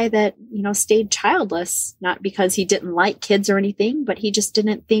type of guy that, stayed childless, not because he didn't like kids or anything, but he just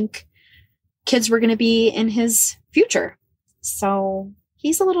didn't think kids were going to be in his future. So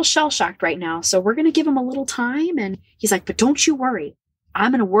he's a little shell-shocked right now. So we're going to give him a little time. And he's like, but don't you worry.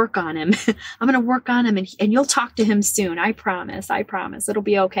 I'm going to work on him. I'm going to work on him and you'll talk to him soon. I promise. It'll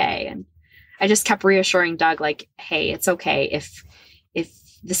be okay. And I just kept reassuring Doug, like, hey, it's okay. If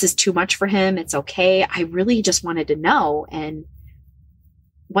this is too much for him, it's okay. I really just wanted to know. And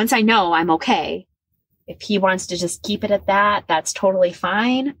once I know, I'm okay. If he wants to just keep it at that, that's totally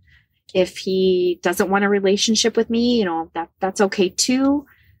fine. If he doesn't want a relationship with me, you know, that's okay too.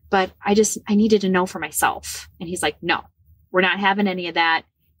 But I needed to know for myself. And he's like, no, we're not having any of that.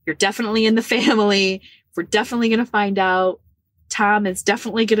 You're definitely in the family. We're definitely going to find out. Tom is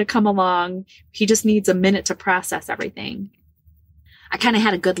definitely going to come along. He just needs a minute to process everything. I kind of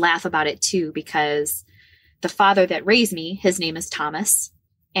had a good laugh about it too, because the father that raised me, his name is Thomas.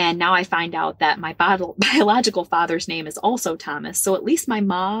 And now I find out that my biological father's name is also Thomas. So at least my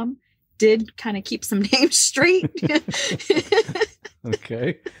mom did kind of keep some names straight.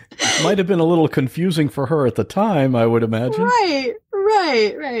 Okay. It might have been a little confusing for her at the time, I would imagine.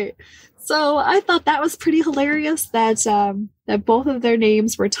 Right. So I thought that was pretty hilarious that both of their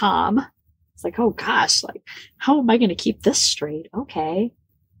names were Tom. It's like, oh gosh, like, how am I going to keep this straight? Okay.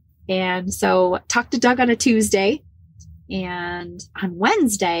 And so talked to Doug on a Tuesday. And on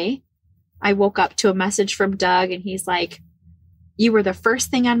Wednesday, I woke up to a message from Doug, and he's like, you were the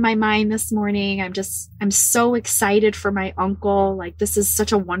first thing on my mind this morning. I'm so excited for my uncle. Like, this is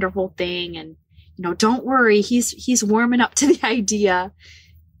such a wonderful thing. And, you know, don't worry. He's warming up to the idea.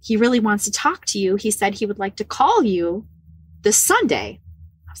 He really wants to talk to you. He said he would like to call you this Sunday.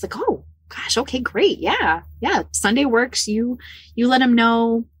 I was like, oh gosh, okay, great. Yeah. Sunday works. You let him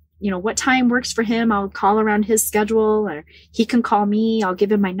know, you know, what time works for him. I'll call around his schedule, or he can call me. I'll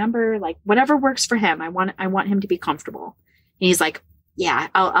give him my number, like whatever works for him. I want him to be comfortable. And he's like, yeah,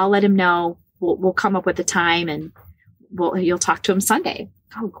 I'll let him know. We'll come up with a time, and you'll talk to him Sunday.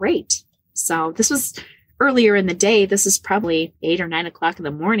 Oh, great. So this was earlier in the day. This is probably 8 or 9 o'clock in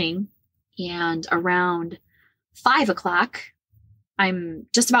the morning. And around 5 o'clock, I'm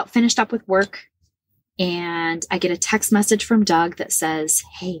just about finished up with work. And I get a text message from Doug that says,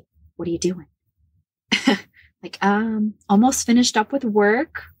 hey, what are you doing? Like, almost finished up with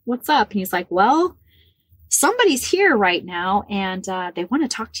work. What's up? And he's like, well, somebody's here right now, and they want to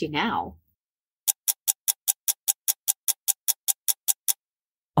talk to you now.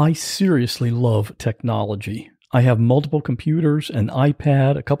 I seriously love technology. I have multiple computers, an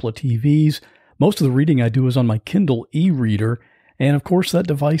iPad, a couple of TVs. Most of the reading I do is on my Kindle e-reader, and of course that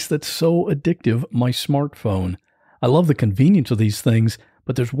device that's so addictive, my smartphone. I love the convenience of these things,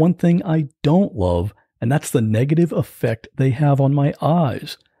 but there's one thing I don't love, and that's the negative effect they have on my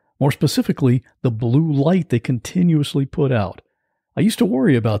eyes. More specifically, the blue light they continuously put out. I used to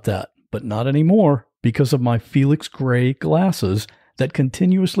worry about that, but not anymore because of my Felix Gray glasses that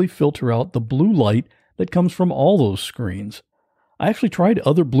continuously filter out the blue light that comes from all those screens. I actually tried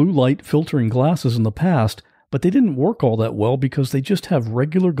other blue light filtering glasses in the past, but they didn't work all that well because they just have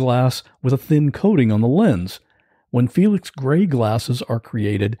regular glass with a thin coating on the lens. When Felix Gray glasses are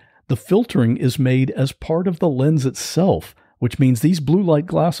created, the filtering is made as part of the lens itself, which means these blue light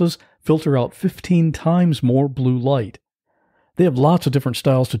glasses filter out 15 times more blue light. They have lots of different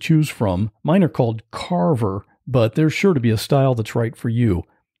styles to choose from. Mine are called Carver, but there's sure to be a style that's right for you.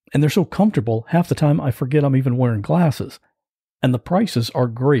 And they're so comfortable, half the time I forget I'm even wearing glasses. And the prices are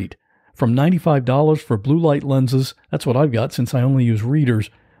great. From $95 for blue light lenses, that's what I've got since I only use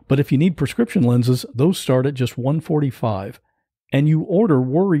readers. But if you need prescription lenses, those start at just $145. And you order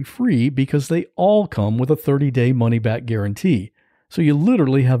worry-free because they all come with a 30-day money-back guarantee. So you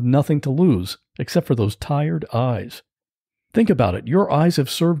literally have nothing to lose, except for those tired eyes. Think about it. Your eyes have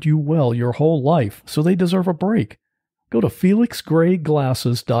served you well your whole life, so they deserve a break. Go to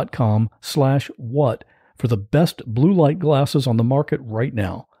felixgrayglasses.com/what for the best blue light glasses on the market right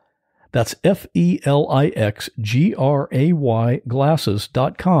now. That's FELIXGRAY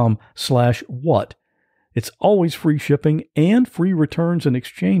glasses.com/what. It's always free shipping and free returns and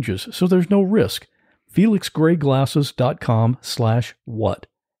exchanges, so there's no risk. FelixGrayGlasses.com/what.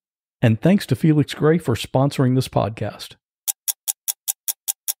 And thanks to Felix Gray for sponsoring this podcast.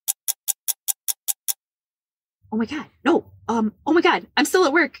 Oh my God. No. Oh my God. I'm still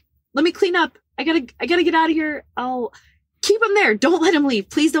at work. Let me clean up. I gotta get out of here. I'll keep him there. Don't let him leave.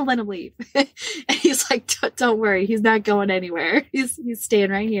 Please don't let him leave. And he's like, don't worry. He's not going anywhere. He's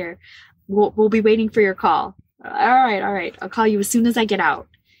staying right here. We'll be waiting for your call. All right. I'll call you as soon as I get out.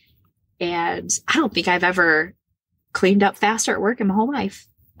 And I don't think I've ever cleaned up faster at work in my whole life.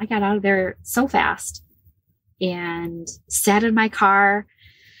 I got out of there so fast and sat in my car,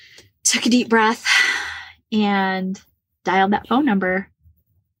 took a deep breath, and dialed that phone number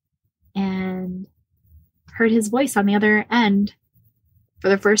and heard his voice on the other end for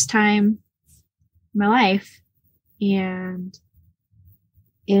the first time in my life. And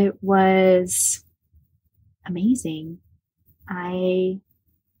It was amazing.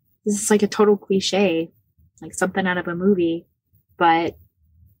 This is like a total cliche, like something out of a movie, but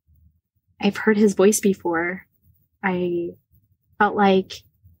I've heard his voice before. I felt like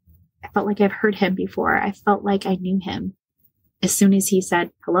I've heard him before. I felt like I knew him. As soon as he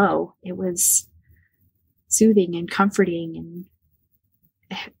said hello, it was soothing and comforting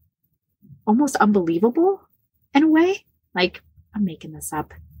and almost unbelievable in a way. Like, I'm making this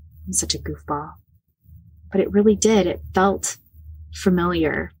up. I'm such a goofball. But it really did. It felt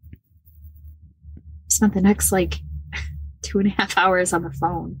familiar. I spent the next 2.5 hours on the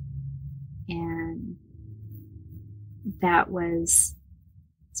phone. And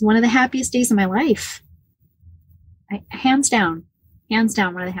it's one of the happiest days of my life. Hands down, one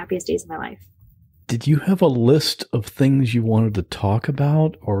of the happiest days of my life. Did you have a list of things you wanted to talk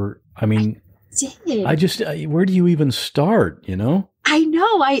about? Or, I did. Where do you even start, you know? I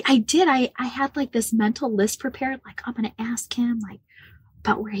know, I did. I had this mental list prepared. I'm going to ask him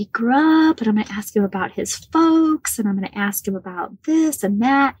about where he grew up, and I'm going to ask him about his folks, and I'm going to ask him about this and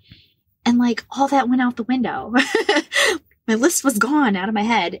that. And all that went out the window. My list was gone out of my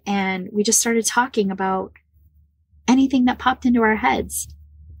head. And we just started talking about anything that popped into our heads,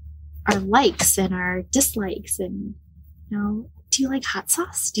 our likes and our dislikes. And, do you like hot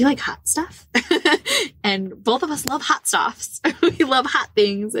sauce? Do you like hot stuff? And both of us love hot stuffs. We love hot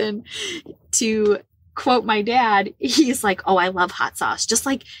things. And to quote my dad, he's like, "Oh, I love hot sauce. Just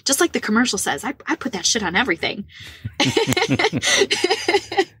like the commercial says, I put that shit on everything."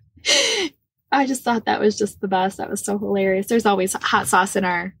 I just thought that was just the best. That was so hilarious. There's always hot sauce in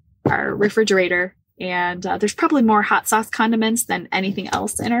our refrigerator. And there's probably more hot sauce condiments than anything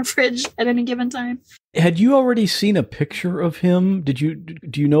else in our fridge at any given time. Had you already seen a picture of him? Do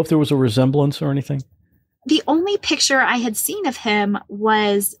you know if there was a resemblance or anything? The only picture I had seen of him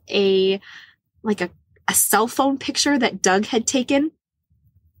was a cell phone picture that Doug had taken.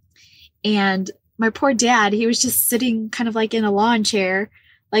 And my poor dad, he was just sitting kind of in a lawn chair,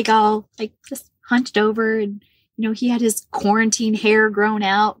 just hunched over, and he had his quarantine hair grown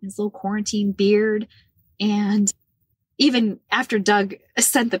out, his little quarantine beard. And even after Doug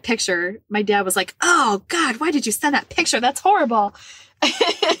sent the picture, my dad was like, "Oh God, why did you send that picture? That's horrible."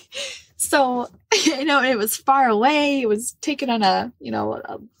 So, it was far away. It was taken on a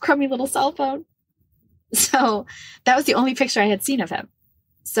crummy little cell phone. So that was the only picture I had seen of him.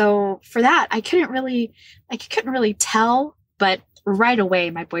 So for that, I couldn't really tell, but right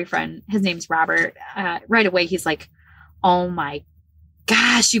away, my boyfriend, his name's Robert, right away, he's like, "Oh my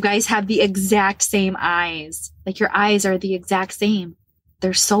gosh, you guys have the exact same eyes. Your eyes are the exact same.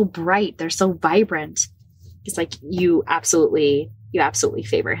 They're so bright. They're so vibrant." He's like, you absolutely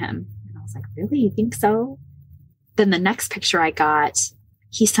favor him." And I was like, "Really? You think so?" Then the next picture I got,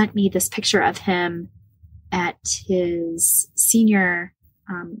 he sent me this picture of him at his senior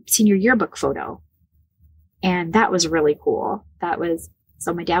yearbook photo. And that was really cool.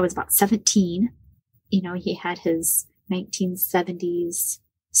 So my dad was about 17. He had his 1970s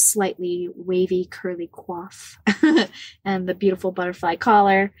slightly wavy curly coif and the beautiful butterfly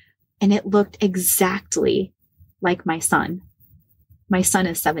collar. And it looked exactly like my son. My son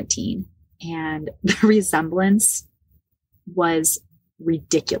is 17. And the resemblance was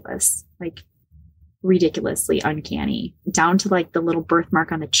ridiculous, ridiculously uncanny, down to the little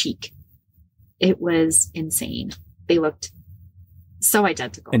birthmark on the cheek. It was insane. They looked so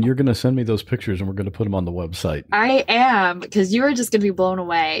identical. And you're going to send me those pictures and we're going to put them on the website. I am, because you are just going to be blown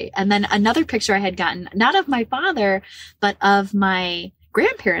away. And then another picture I had gotten, not of my father, but of my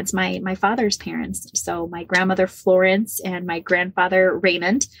grandparents, my father's parents. So my grandmother Florence and my grandfather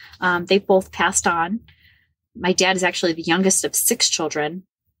Raymond, they both passed on. My dad is actually the youngest of 6 children.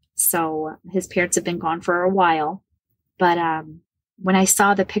 So his parents have been gone for a while. But when I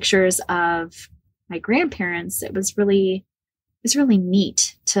saw the pictures of my grandparents, it was really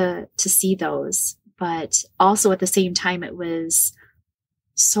neat to see those. But also at the same time, it was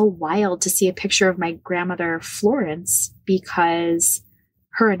so wild to see a picture of my grandmother Florence, because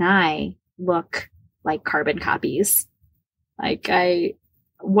her and I look like carbon copies. I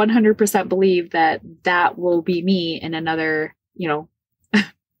 100% believe that will be me in another,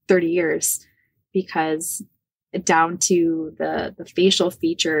 30 years, because down to the facial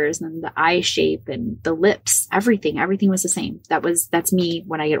features and the eye shape and the lips, everything was the same. That's me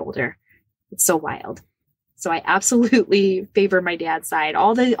when I get older. It's so wild. So I absolutely favor my dad's side.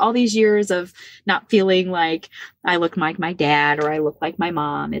 All these years of not feeling like I look like my dad or I look like my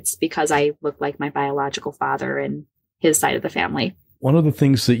mom, it's because I look like my biological father and his side of the family. One of the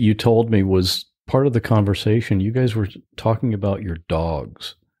things that you told me was part of the conversation, you guys were talking about your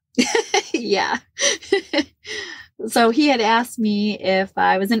dogs. Yeah. So he had asked me if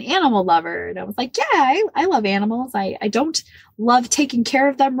I was an animal lover. And I was like, yeah, I love animals. I don't love taking care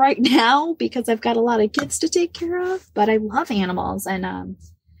of them right now because I've got a lot of kids to take care of, but I love animals. And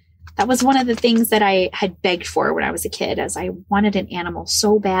that was one of the things that I had begged for when I was a kid, as I wanted an animal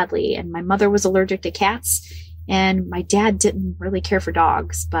so badly. And my mother was allergic to cats, and my dad didn't really care for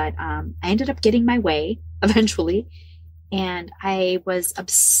dogs, but I ended up getting my way eventually. And I was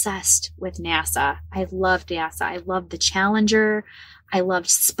obsessed with NASA. I loved NASA. I loved the Challenger. I loved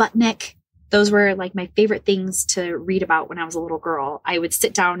Sputnik. Those were like my favorite things to read about when I was a little girl. I would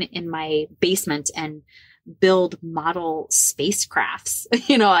sit down in my basement and build model spacecrafts.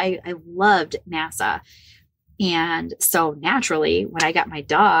 I loved NASA. And so naturally, when I got my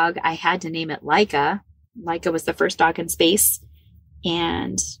dog, I had to name it Laika. Laika was the first dog in space.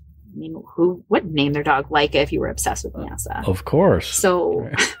 And I mean, who wouldn't name their dog Laika if you were obsessed with NASA? Of course. So,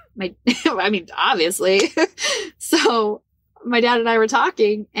 obviously. So my dad and I were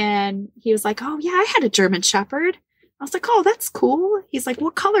talking, and he was like, oh, yeah, I had a German Shepherd. I was like, oh, that's cool. He's like,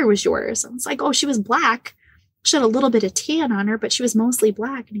 what color was yours? I was like, oh, she was black. She had a little bit of tan on her, but she was mostly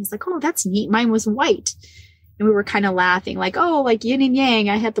black. And he's like, oh, that's neat. Mine was white. And we were kind of laughing, like, oh, like yin and yang.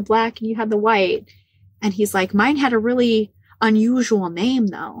 I had the black and you had the white. And he's like, mine had a really unusual name,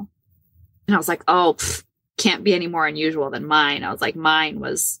 though. And I was like, oh, can't be any more unusual than mine. I was like, mine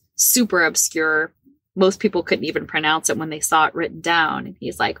was super obscure. Most people couldn't even pronounce it when they saw it written down. And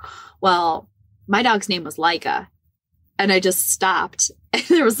he's like, well, my dog's name was Laika. And I just stopped. And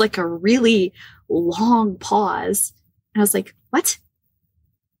there was like a really long pause. And I was like, what?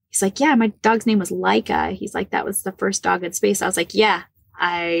 He's like, yeah, my dog's name was Laika. He's like, that was the first dog in space. I was like, yeah,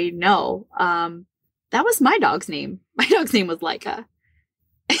 I know. That was my dog's name. My dog's name was Laika.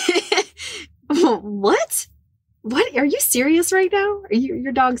 What? Are you serious right now?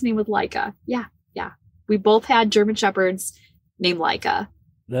 Your dog's name was Laika. Yeah. We both had German Shepherds named Laika.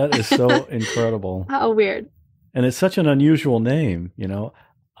 That is so incredible. How weird. And it's such an unusual name,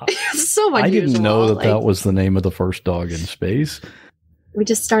 It's so unusual. I didn't know that was the name of the first dog in space. We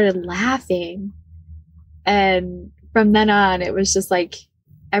just started laughing. And from then on, it was just like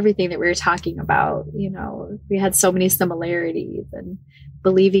everything that we were talking about, we had so many similarities, and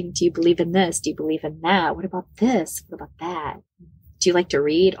believing, do you believe in this? Do you believe in that? What about this? What about that? Do you like to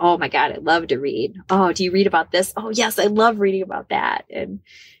read? Oh my God, I love to read. Oh, do you read about this? Oh yes, I love reading about that. And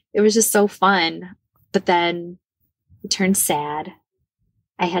it was just so fun. But then it turned sad.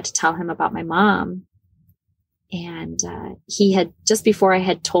 I had to tell him about my mom. And he had, just before I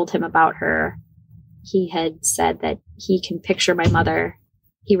had told him about her, he had said that he can picture my mother.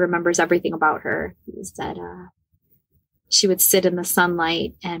 He remembers everything about her. He said she would sit in the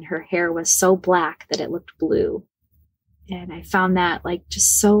sunlight and her hair was so black that it looked blue. And I found that like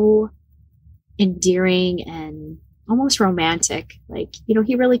just so endearing and almost romantic. Like,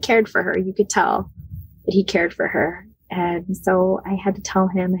 he really cared for her. You could tell that he cared for her. And so I had to tell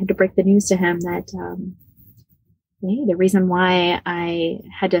him, I had to break the news to him that, hey, the reason why I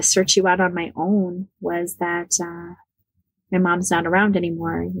had to search you out on my own was that my mom's not around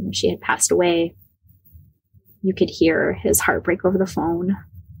anymore. She had passed away. You could hear his heartbreak over the phone.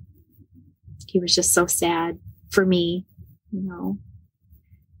 He was just so sad for me.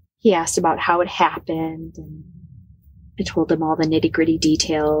 He asked about how it happened, and I told him all the nitty-gritty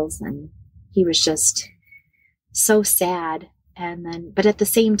details, and he was just so sad. And then, but at the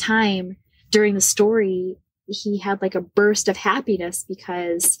same time, during the story, he had like a burst of happiness,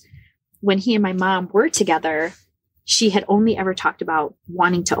 because when he and my mom were together, she had only ever talked about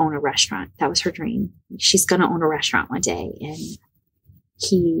wanting to own a restaurant. That was her dream. She's going to own a restaurant one day. And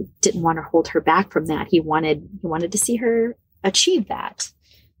he didn't want to hold her back from that. He wanted to see her achieve that.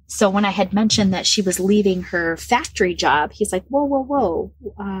 So when I had mentioned that she was leaving her factory job, he's like, whoa.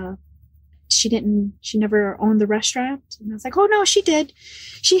 She never owned the restaurant. And I was like, oh no, she did.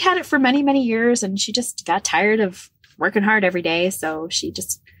 She had it for many, many years, and she just got tired of working hard every day. So she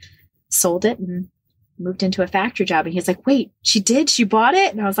just sold it and moved into a factory job. And he's like, wait, she did? She bought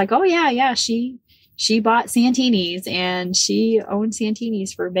it? And I was like, oh yeah. She bought Santini's, and she owned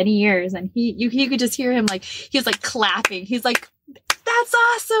Santini's for many years. And you could just hear him, like, he was like clapping. He's like, that's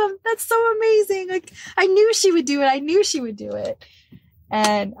awesome. That's so amazing. Like, I knew she would do it.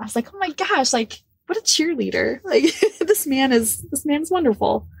 And I was like, oh my gosh, like, what a cheerleader. Like, this man is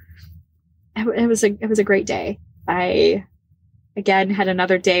wonderful. It was a great day. I, again, had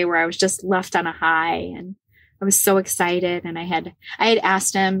another day where I was just left on a high, and I was so excited. And I had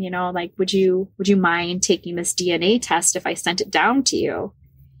asked him, like, would you mind taking this DNA test if I sent it down to you?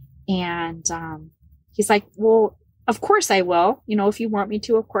 And he's like, well, of course I will. You know, if you want me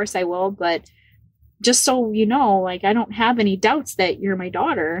to, of course I will. But just so you know, like, I don't have any doubts that you're my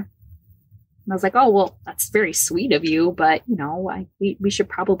daughter. And I was like, oh, well, that's very sweet of you. But, you know, we should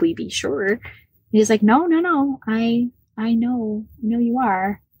probably be sure. And he's like, no. I know you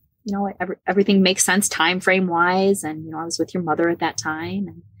are. You know, everything makes sense time frame wise. And, you know, I was with your mother at that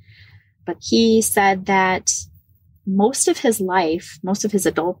time. But he said that most of his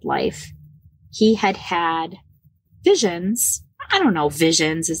adult life, he had visions. I don't know,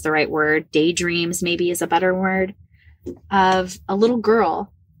 visions is the right word. Daydreams maybe is a better word, of a little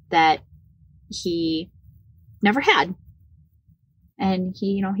girl that he never had. And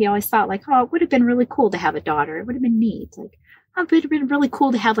he always thought like, oh, it would have been really cool to have a daughter. It would have been neat. Like, oh, it would have been really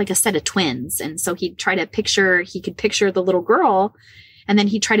cool to have like a set of twins. And so he could picture the little girl. And then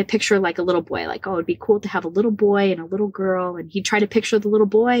he'd try to picture like a little boy, like, oh, it'd be cool to have a little boy and a little girl. And he'd try to picture the little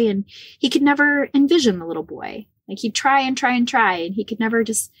boy, and he could never envision the little boy. Like, he'd try and try and try, and he could never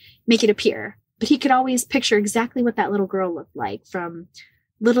just make it appear. But he could always picture exactly what that little girl looked like, from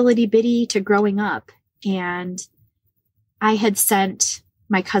little itty bitty to growing up. And I had sent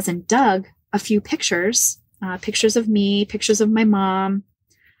my cousin Doug a few pictures of me, pictures of my mom,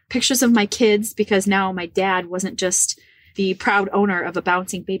 pictures of my kids, because now my dad wasn't just the proud owner of a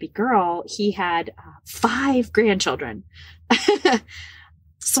bouncing baby girl. He had 5 grandchildren.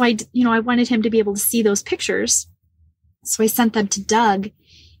 So I wanted him to be able to see those pictures. So I sent them to Doug.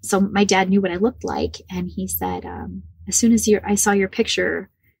 So my dad knew what I looked like. And he said, as soon as I saw your picture,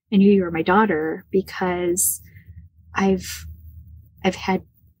 I knew you were my daughter, because I've had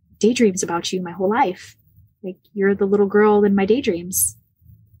daydreams about you my whole life. Like, you're the little girl in my daydreams.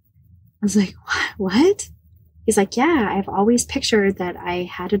 I was like, what? He's like, yeah, I've always pictured that I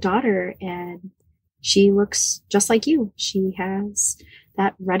had a daughter, and she looks just like you. She has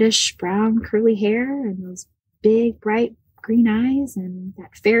that reddish brown curly hair and those big, bright green eyes and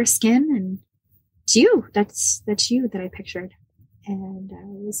that fair skin. And it's you. That's you that I pictured. And I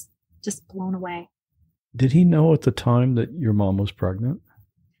was just blown away. Did he know at the time that your mom was pregnant?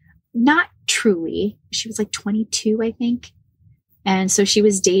 Not truly. She was like 22, I think. And so she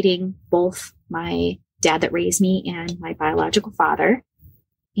was dating both my dad that raised me and my biological father.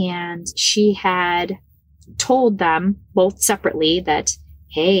 And she had told them both separately that,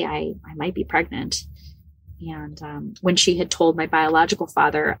 hey, I might be pregnant. And when she had told my biological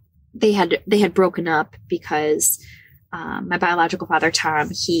father, they had broken up because my biological father,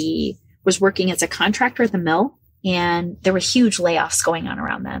 Tom, he was working as a contractor at the mill, and there were huge layoffs going on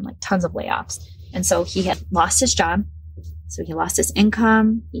around then, like tons of layoffs. And so he had lost his job. So he lost his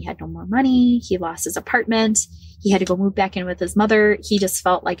income. He had no more money. He lost his apartment. He had to go move back in with his mother. He just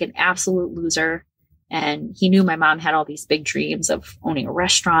felt like an absolute loser. And he knew my mom had all these big dreams of owning a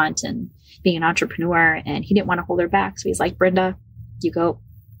restaurant and being an entrepreneur, and he didn't want to hold her back. So he's like, Brenda, you go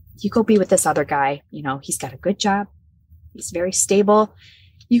be with this other guy. You know, he's got a good job. He's very stable.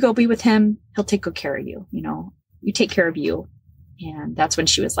 You go be with him. He'll take good care of you. You know, you take care of you. And that's when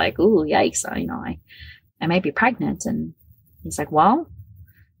she was like, ooh, yikes. I might be pregnant. And he's like, well,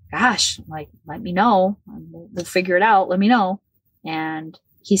 gosh, like, let me know. We'll figure it out. Let me know. And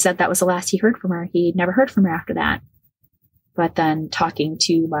he said that was the last he heard from her. He never heard from her after that. But then talking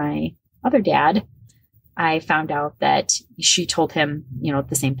to my other dad, I found out that she told him, you know,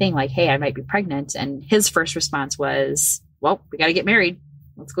 the same thing, like, hey, I might be pregnant. And his first response was, well, we got to get married.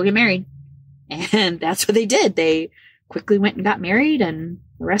 Let's go get married. And that's what they did. They quickly went and got married, and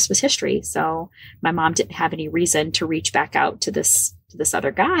the rest was history. So my mom didn't have any reason to reach back out to this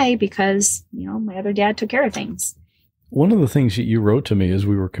other guy, because, you know, my other dad took care of things. One of the things that you wrote to me as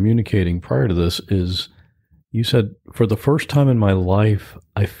we were communicating prior to this is, you said, for the first time in my life,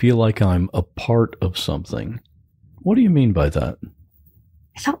 I feel like I'm a part of something. What do you mean by that?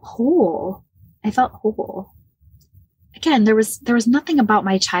 I felt whole. Again, there was nothing about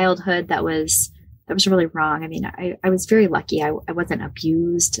my childhood that was really wrong. I mean, I was very lucky. I wasn't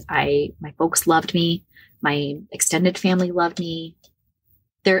abused. My folks loved me. My extended family loved me.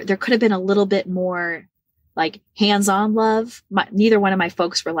 There could have been a little bit more like hands-on love. Neither one of my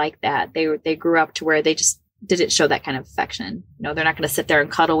folks were like that. They grew up to where they just didn't show that kind of affection. You know, they're not going to sit there and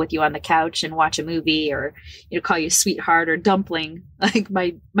cuddle with you on the couch and watch a movie, or, you know, call you sweetheart or dumpling. Like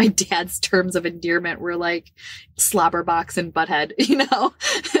my dad's terms of endearment were like slobberbox and butthead, you know.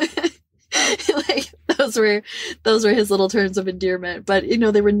 Like those were his little terms of endearment. But, you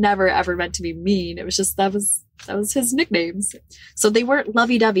know, they were never ever meant to be mean. It was just that was his nicknames. So they weren't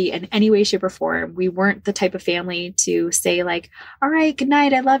lovey-dovey in any way, shape, or form. We weren't the type of family to say like, all right, good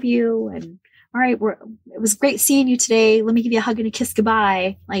night, I love you, and all right, it was great seeing you today. Let me give you a hug and a kiss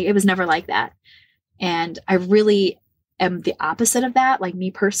goodbye. Like, it was never like that. And I really am the opposite of that. Like,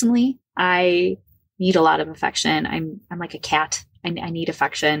 me personally, I need a lot of affection. I'm like a cat. I need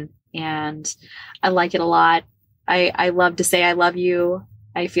affection, and I like it a lot. I love to say I love you.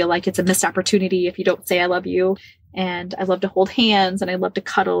 I feel like it's a missed opportunity if you don't say I love you. And I love to hold hands, and I love to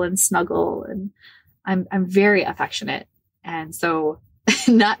cuddle and snuggle, and I'm very affectionate. And so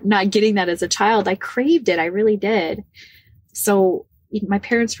not getting that as a child, I craved it. I really did. So my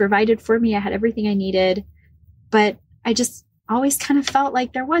parents provided for me. I had everything I needed, but I just always kind of felt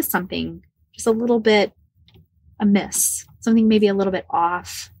like there was something just a little bit amiss, something maybe a little bit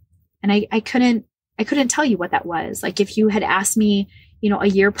off. And I couldn't tell you what that was. Like, if you had asked me, a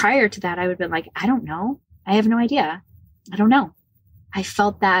year prior to that, I would have been like, I don't know. I have no idea. I don't know. I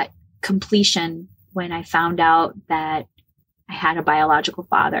felt that completion when I found out that I had a biological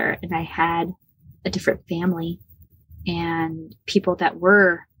father and I had a different family and people that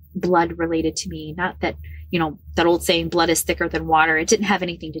were blood related to me. Not that, that old saying, blood is thicker than water. It didn't have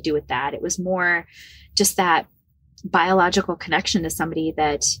anything to do with that. It was more just that biological connection to somebody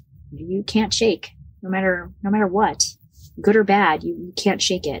that you can't shake no matter what, good or bad, you can't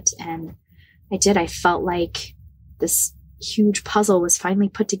shake it. And I felt like this huge puzzle was finally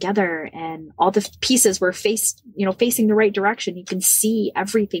put together and all the pieces were facing the right direction. You can see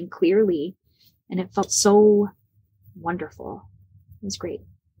everything clearly. And it felt so wonderful. It was great.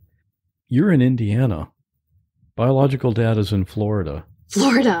 You're in Indiana. Biological dad is in Florida.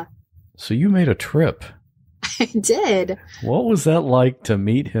 So you made a trip. I did. What was that like to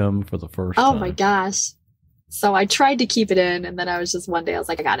meet him for the first time? Oh my gosh. So I tried to keep it in. And then I was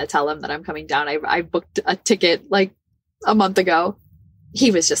like, I got to tell him that I'm coming down. I booked a ticket like a month ago.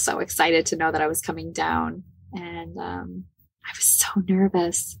 He was just so excited to know that I was coming down. And I was so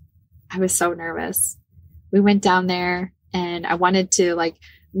nervous. We went down there and I wanted to like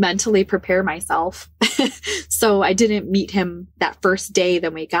mentally prepare myself. So I didn't meet him that first day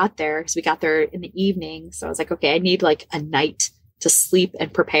that we got there, because we got there in the evening. So I was like, okay, I need like a night to sleep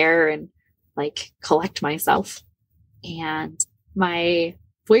and prepare and like collect myself. And my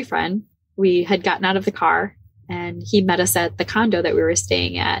boyfriend, we had gotten out of the car and he met us at the condo that we were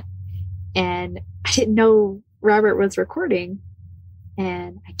staying at. And I didn't know Robert was recording.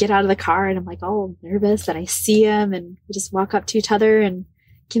 And I get out of the car and I'm like all nervous, and I see him and we just walk up to each other and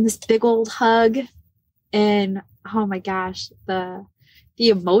give him this big old hug. And oh my gosh, the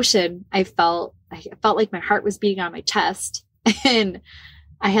emotion I felt like my heart was beating on my chest, and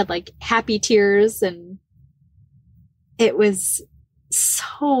I had like happy tears, and it was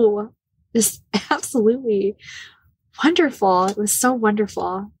so just absolutely wonderful. It was so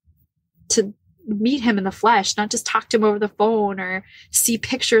wonderful to meet him in the flesh, not just talk to him over the phone or see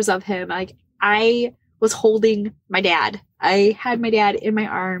pictures of him. Like, I was holding my dad. I had my dad in my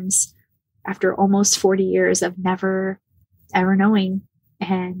arms after almost 40 years of never ever knowing.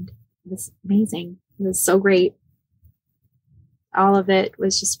 And it was amazing. It was so great. All of it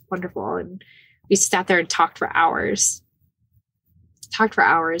was just wonderful. And we sat there and talked for hours.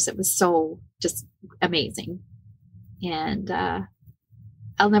 It was so just amazing. And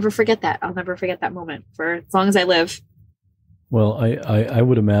I'll never forget that. I'll never forget that moment for as long as I live. Well, I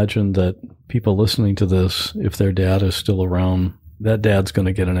would imagine that people listening to this, if their dad is still around, that dad's going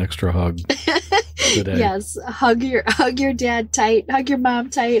to get an extra hug today. Yes, hug your dad tight, hug your mom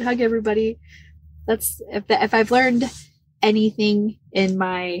tight, hug everybody. That's if I've learned anything in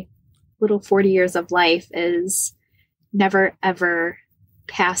my little 40 years of life, is never ever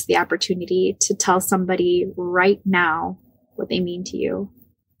pass the opportunity to tell somebody right now what they mean to you,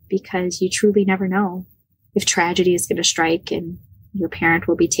 because you truly never know if tragedy is going to strike and your parent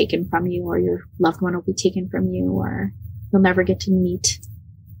will be taken from you, or your loved one will be taken from you, or you'll never get to meet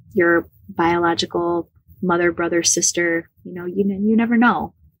your biological mother, brother, sister. You never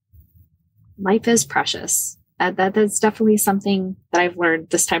know. Life is precious. That's definitely something that I've learned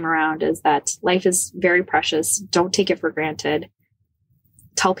this time around, is that life is very precious. Don't take it for granted.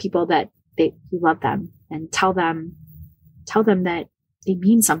 Tell people that you love them, and tell them that they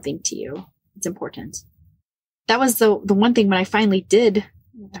mean something to you. It's important. That was the one thing when I finally did.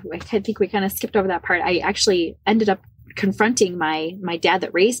 I think we kind of skipped over that part. I actually ended up confronting my dad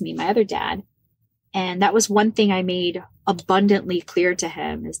that raised me, my other dad. And that was one thing I made abundantly clear to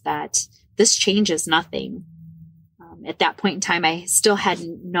him, is that this changes nothing. At that point in time, I still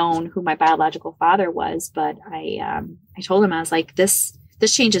hadn't known who my biological father was, but I told him, I was like, this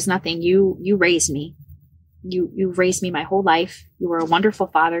changes nothing. You raised me. You raised me my whole life. You were a wonderful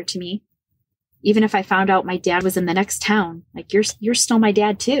father to me. Even if I found out my dad was in the next town, like you're still my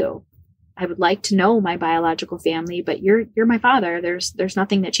dad too. I would like to know my biological family, but you're my father. There's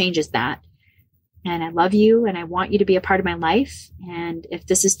nothing that changes that. And I love you and I want you to be a part of my life. And if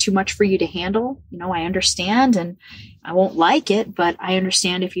this is too much for you to handle, I understand and I won't like it, but I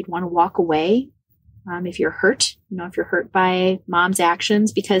understand if you'd want to walk away. If you're hurt, if you're hurt by mom's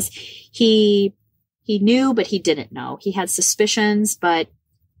actions, because he knew, but he didn't know. He had suspicions, but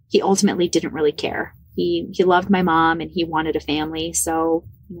he ultimately didn't really care. He loved my mom and he wanted a family. So,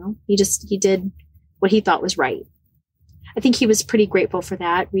 he did what he thought was right. I think he was pretty grateful for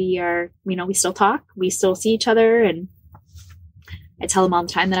that. We still talk, we still see each other, and I tell him all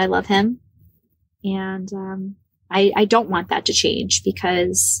the time that I love him. And I don't want that to change,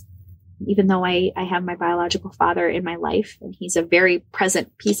 because even though I have my biological father in my life, and he's a very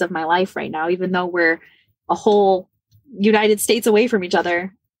present piece of my life right now, even though we're a whole United States away from each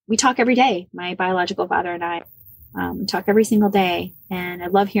other, we talk every day. My biological father and I talk every single day, and I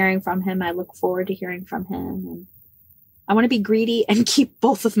love hearing from him. I look forward to hearing from him, and I want to be greedy and keep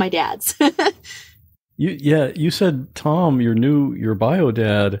both of my dads. You said Tom, your bio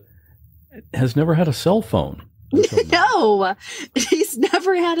dad, has never had a cell phone. No, he's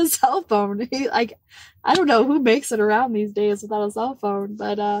never had a cell phone. I don't know who makes it around these days without a cell phone,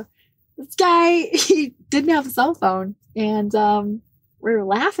 but this guy, he didn't have a cell phone, and we were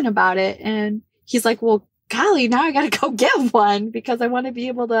laughing about it. And he's like, well, golly, now I got to go get one, because I want to be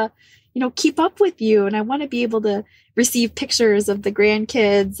able to, keep up with you. And I want to be able to receive pictures of the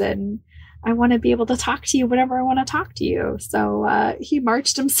grandkids, and I want to be able to talk to you whenever I want to talk to you. So he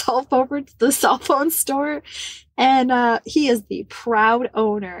marched himself over to the cell phone store, and he is the proud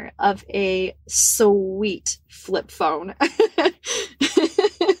owner of a sweet flip phone.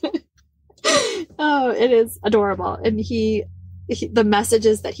 Oh, it is adorable. And the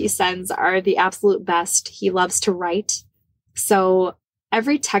messages that he sends are the absolute best. He loves to write. So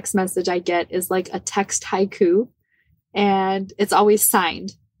every text message I get is like a text haiku, and it's always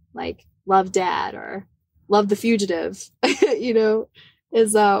signed like "Love Dad" or "Love the Fugitive."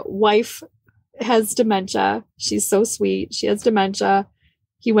 His wife has dementia. She's so sweet. She has dementia.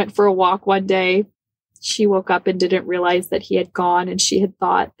 He went for a walk one day. She woke up and didn't realize that he had gone, and she had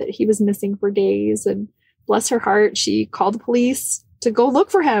thought that he was missing for days. And bless her heart, she called the police to go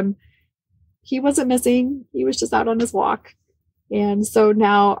look for him. He wasn't missing. He was just out on his walk. And so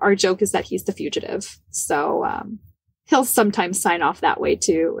now our joke is that he's the fugitive. So he'll sometimes sign off that way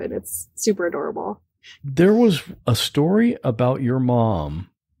too. And it's super adorable. There was a story about your mom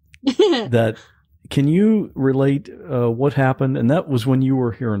that, can you relate what happened? And that was when you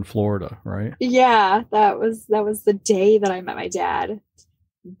were here in Florida, right? Yeah, that was the day that I met my dad.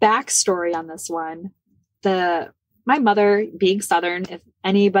 Backstory on this one. My mother, being Southern, if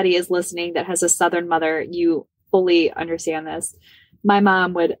anybody is listening that has a Southern mother, you fully understand this. My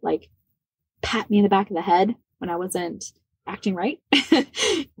mom would pat me in the back of the head when I wasn't acting right.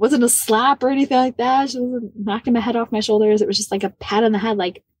 It wasn't a slap or anything like that. She wasn't knocking my head off my shoulders. It was just like a pat on the head,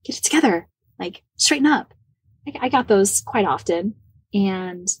 like, get it together, like, straighten up. I got those quite often.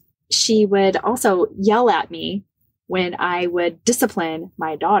 And she would also yell at me when I would discipline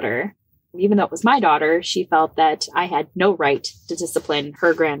my daughter. Even though it was my daughter, she felt that I had no right to discipline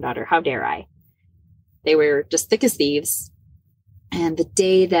her granddaughter. How dare I? They were just thick as thieves. And the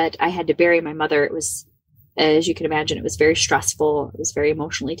day that I had to bury my mother, it was, as you can imagine, it was very stressful. It was very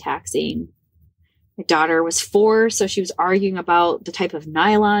emotionally taxing. My daughter was 4, so she was arguing about the type of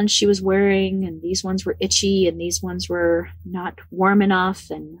nylon she was wearing, and these ones were itchy and these ones were not warm enough.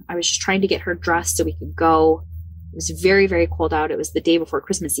 And I was just trying to get her dressed so we could go. It was very, very cold out. It was the day before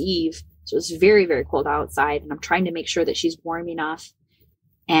Christmas Eve, so it was very, very cold outside, and I'm trying to make sure that she's warm enough.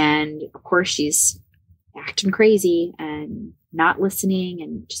 And of course, she's acting crazy and not listening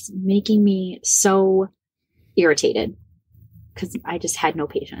and just making me so irritated because I just had no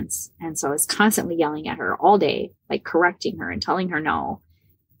patience. And so I was constantly yelling at her all day, like correcting her and telling her no.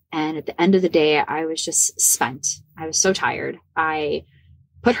 And at the end of the day, I was just spent. I was so tired. I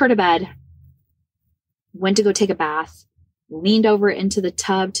put her to bed, went to go take a bath, leaned over into the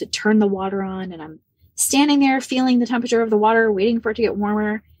tub to turn the water on. And I'm standing there feeling the temperature of the water, waiting for it to get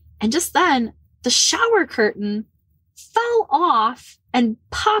warmer. And just then the shower curtain fell off and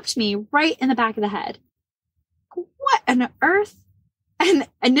popped me right in the back of the head. What on earth? And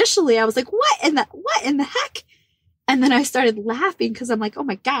initially I was like, what in the heck? And then I started laughing because I'm like, oh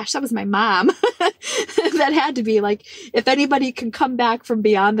my gosh, that was my mom. That had to be like, if anybody can come back from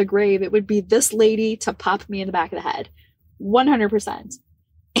beyond the grave, it would be this lady to pop me in the back of the head. 100%.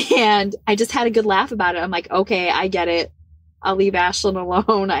 And I just had a good laugh about it. I'm like, okay, I get it. I'll leave Ashlyn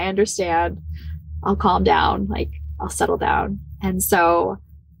alone. I understand. I'll calm down. Like, I'll settle down. And so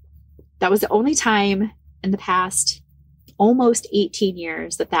That was the only time in the past almost 18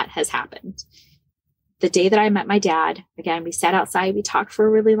 years that has happened. The day that I met my dad, again, we sat outside, we talked for a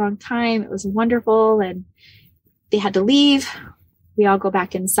really long time. It was wonderful. And they had to leave. We all go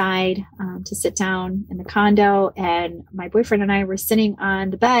back inside to sit down in the condo. And my boyfriend and I were sitting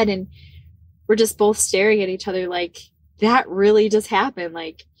on the bed, and we're just both staring at each other like, that really just happened.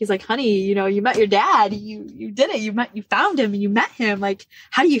 Like, he's like, honey, you know, you met your dad. You did it. You found him and you met him. Like,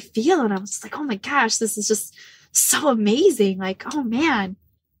 how do you feel? And I was just like, oh my gosh, this is just so amazing. Like, oh man,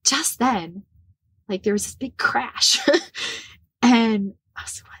 just then, like, there was this big crash. And I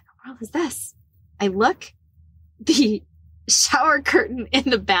was like, what in the world is this? I look, the shower curtain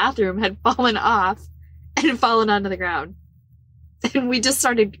in the bathroom had fallen off and fallen onto the ground. And we just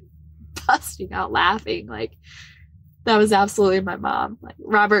started busting out laughing. Like, that was absolutely my mom. Like,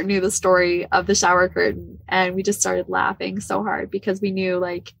 Robert knew the story of the shower curtain, and we just started laughing so hard because we knew,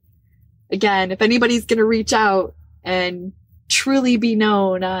 like, again, if anybody's going to reach out and truly be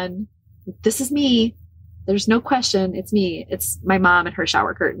known on, this is me, there's no question, it's me. It's my mom and her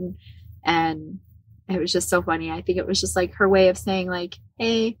shower curtain. And it was just so funny. I think it was just like her way of saying, like,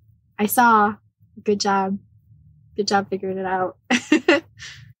 hey, I saw, good job figuring it out.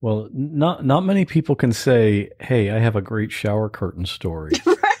 Well, not many people can say, hey, I have a great shower curtain story.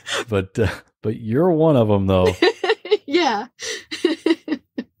 But you're one of them, though. Yeah.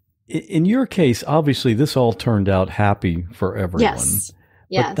 In your case, obviously, this all turned out happy for everyone. Yes.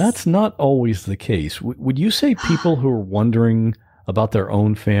 But that's not always the case. Would you say people who are wondering about their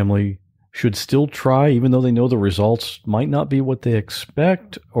own family should still try, even though they know the results might not be what they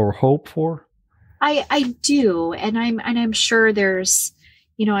expect or hope for? I do. And I'm sure there's,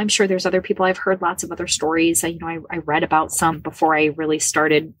 I'm sure there's other people. I've heard lots of other stories. I read about some before I really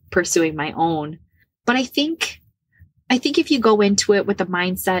started pursuing my own. But I think if you go into it with the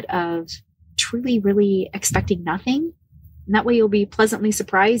mindset of truly, really expecting nothing, and that way you'll be pleasantly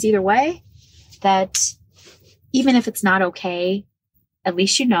surprised either way, that even if it's not okay, at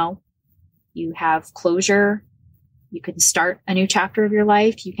least you have closure. You can start a new chapter of your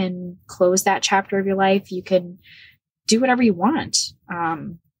life. You can close that chapter of your life. You can do whatever you want.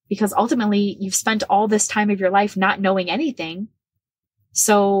 Because ultimately you've spent all this time of your life not knowing anything.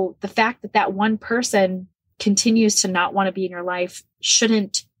 So the fact that one person continues to not want to be in your life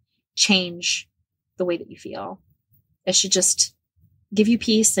shouldn't change the way that you feel. It should just give you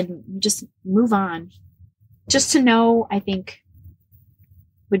peace and just move on. Just to know, I think,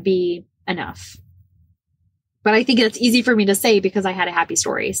 would be enough. But I think it's easy for me to say because I had a happy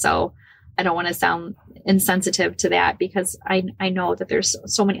story. So I don't want to sound insensitive to that, because I know that there's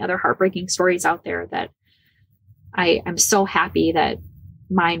so many other heartbreaking stories out there that I'm so happy that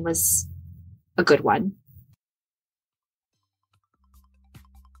mine was a good one.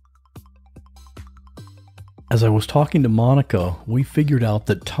 As I was talking to Monica, we figured out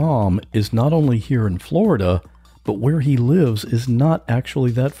that Tom is not only here in Florida, but where he lives is not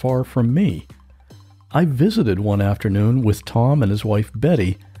actually that far from me. I visited one afternoon with Tom and his wife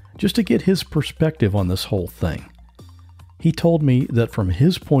Betty just to get his perspective on this whole thing. He told me that from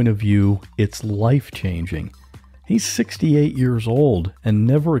his point of view, it's life-changing. He's 68 years old and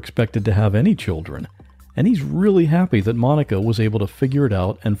never expected to have any children, and he's really happy that Monica was able to figure it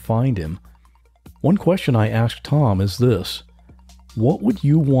out and find him. One question I asked Tom is this: what would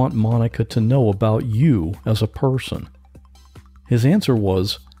you want Monica to know about you as a person? His answer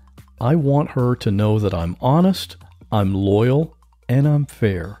was, I want her to know that I'm honest, I'm loyal, and I'm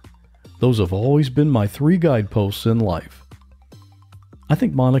fair. Those have always been my 3 guideposts in life. I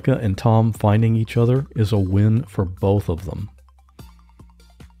think Monica and Tom finding each other is a win for both of them.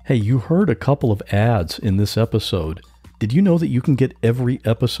 Hey, you heard a couple of ads in this episode. Did you know that you can get every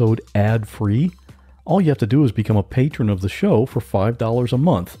episode ad-free? All you have to do is become a patron of the show for $5 a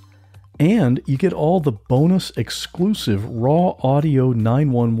month. And you get all the bonus exclusive raw audio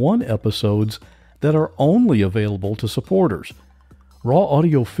 911 episodes that are only available to supporters. Raw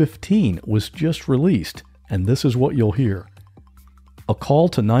Audio 15 was just released, and this is what you'll hear. A call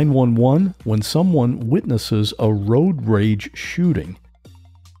to 911 when someone witnesses a road rage shooting.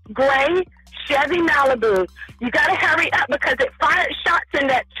 Gray Chevy Malibu. You gotta hurry up because it fired shots in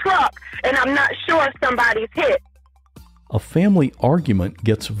that truck, and I'm not sure if somebody's hit. A family argument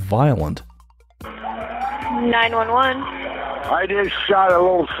gets violent. 911. I just shot a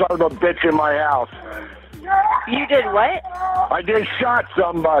little son of a bitch in my house. You did what? I just shot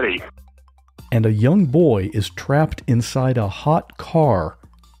somebody. And a young boy is trapped inside a hot car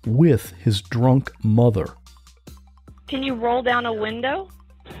with his drunk mother. Can you roll down a window?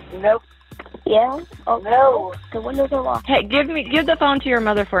 Nope. Yeah? Oh, no. The windows are locked. Hey, give the phone to your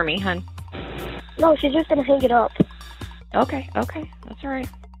mother for me, hun. No, she's just gonna hang it up. Okay, that's all right.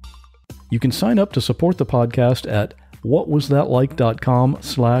 You can sign up to support the podcast at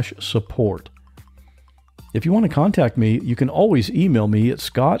whatwasthatlike.com/support. If you want to contact me, you can always email me at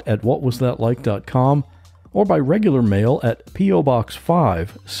scott@whatwasthatlike.com or by regular mail at P.O. Box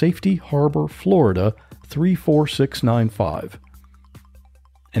 5, Safety Harbor, Florida 34695.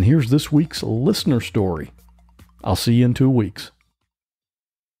 And here's this week's listener story. I'll see you in 2 weeks.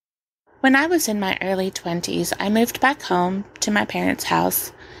 When I was in my early 20s, I moved back home to my parents'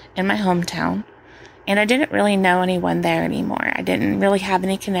 house in my hometown, and I didn't really know anyone there anymore. I didn't really have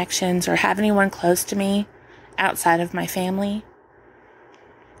any connections or have anyone close to me outside of my family.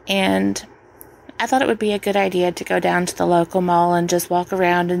 And I thought it would be a good idea to go down to the local mall and just walk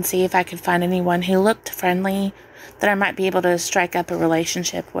around and see if I could find anyone who looked friendly that I might be able to strike up a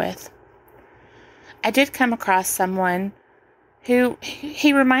relationship with. I did come across someone who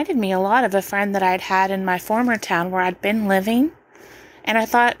he reminded me a lot of a friend that I'd had in my former town where I'd been living, and I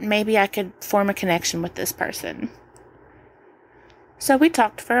thought maybe I could form a connection with this person. So we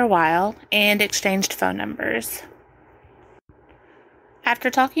talked for a while and exchanged phone numbers.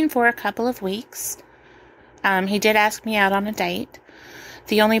 After talking for a couple of weeks, he did ask me out on a date.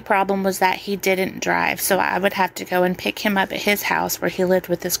 The only problem was that he didn't drive, so I would have to go and pick him up at his house where he lived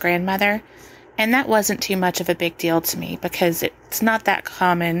with his grandmother. And that wasn't too much of a big deal to me because it's not that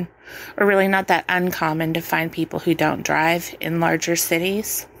common, or really not that uncommon, to find people who don't drive in larger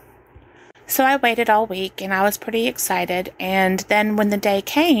cities. So I waited all week and I was pretty excited. And then when the day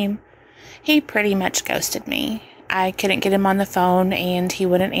came, he pretty much ghosted me. I couldn't get him on the phone and he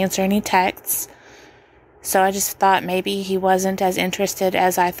wouldn't answer any texts. So I just thought maybe he wasn't as interested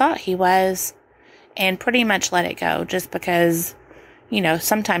as I thought he was and pretty much let it go just because,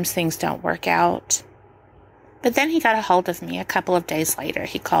 sometimes things don't work out. But then he got a hold of me a couple of days later.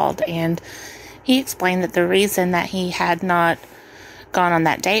 He called and he explained that the reason that he had not gone on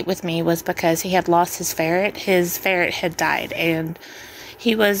that date with me was because he had lost his ferret. His ferret had died and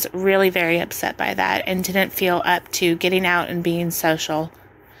he was really very upset by that and didn't feel up to getting out and being social.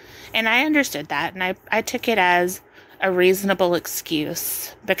 And I understood that, and I took it as a reasonable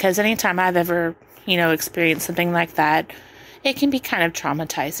excuse because anytime I've ever, experienced something like that, it can be kind of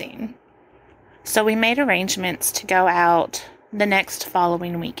traumatizing. So we made arrangements to go out the next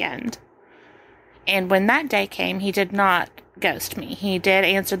following weekend. And when that day came, he did not ghost me. He did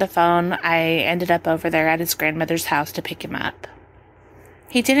answer the phone. I ended up over there at his grandmother's house to pick him up.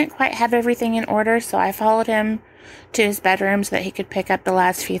 He didn't quite have everything in order, so I followed him to his bedroom so that he could pick up the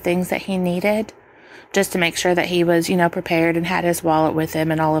last few things that he needed, just to make sure that he was, prepared and had his wallet with him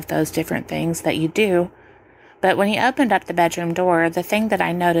and all of those different things that you do. But when he opened up the bedroom door, the thing that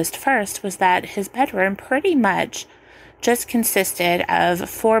I noticed first was that his bedroom pretty much just consisted of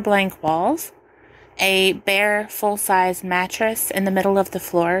 4 blank walls, a bare full-size mattress in the middle of the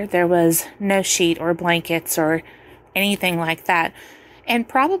floor. There was no sheet or blankets or anything like that. And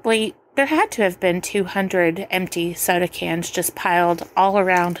probably there had to have been 200 empty soda cans just piled all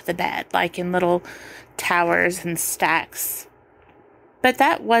around the bed, like in little towers and stacks. But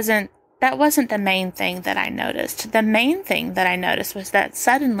that wasn't the main thing that I noticed. The main thing that I noticed was that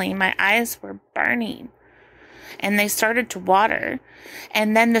suddenly my eyes were burning and they started to water.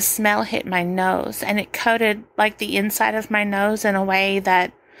 And then the smell hit my nose and it coated like the inside of my nose in a way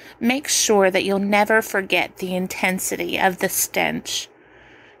that makes sure that you'll never forget the intensity of the stench,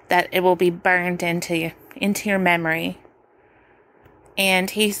 that it will be burned into your memory. And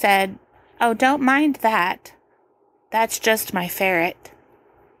he said, "Oh, don't mind that. That's just my ferret."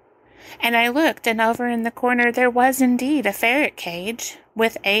 And I looked, and over in the corner there was indeed a ferret cage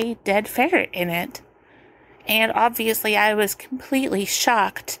with a dead ferret in it. And obviously I was completely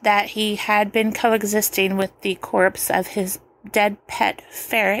shocked that he had been coexisting with the corpse of his dead pet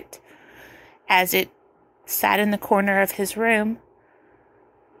ferret as it sat in the corner of his room,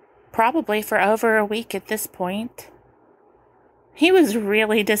 probably for over a week at this point. He was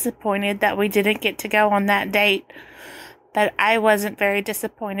really disappointed that we didn't get to go on that date, but I wasn't very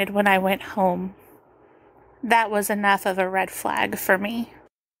disappointed when I went home. That was enough of a red flag for me.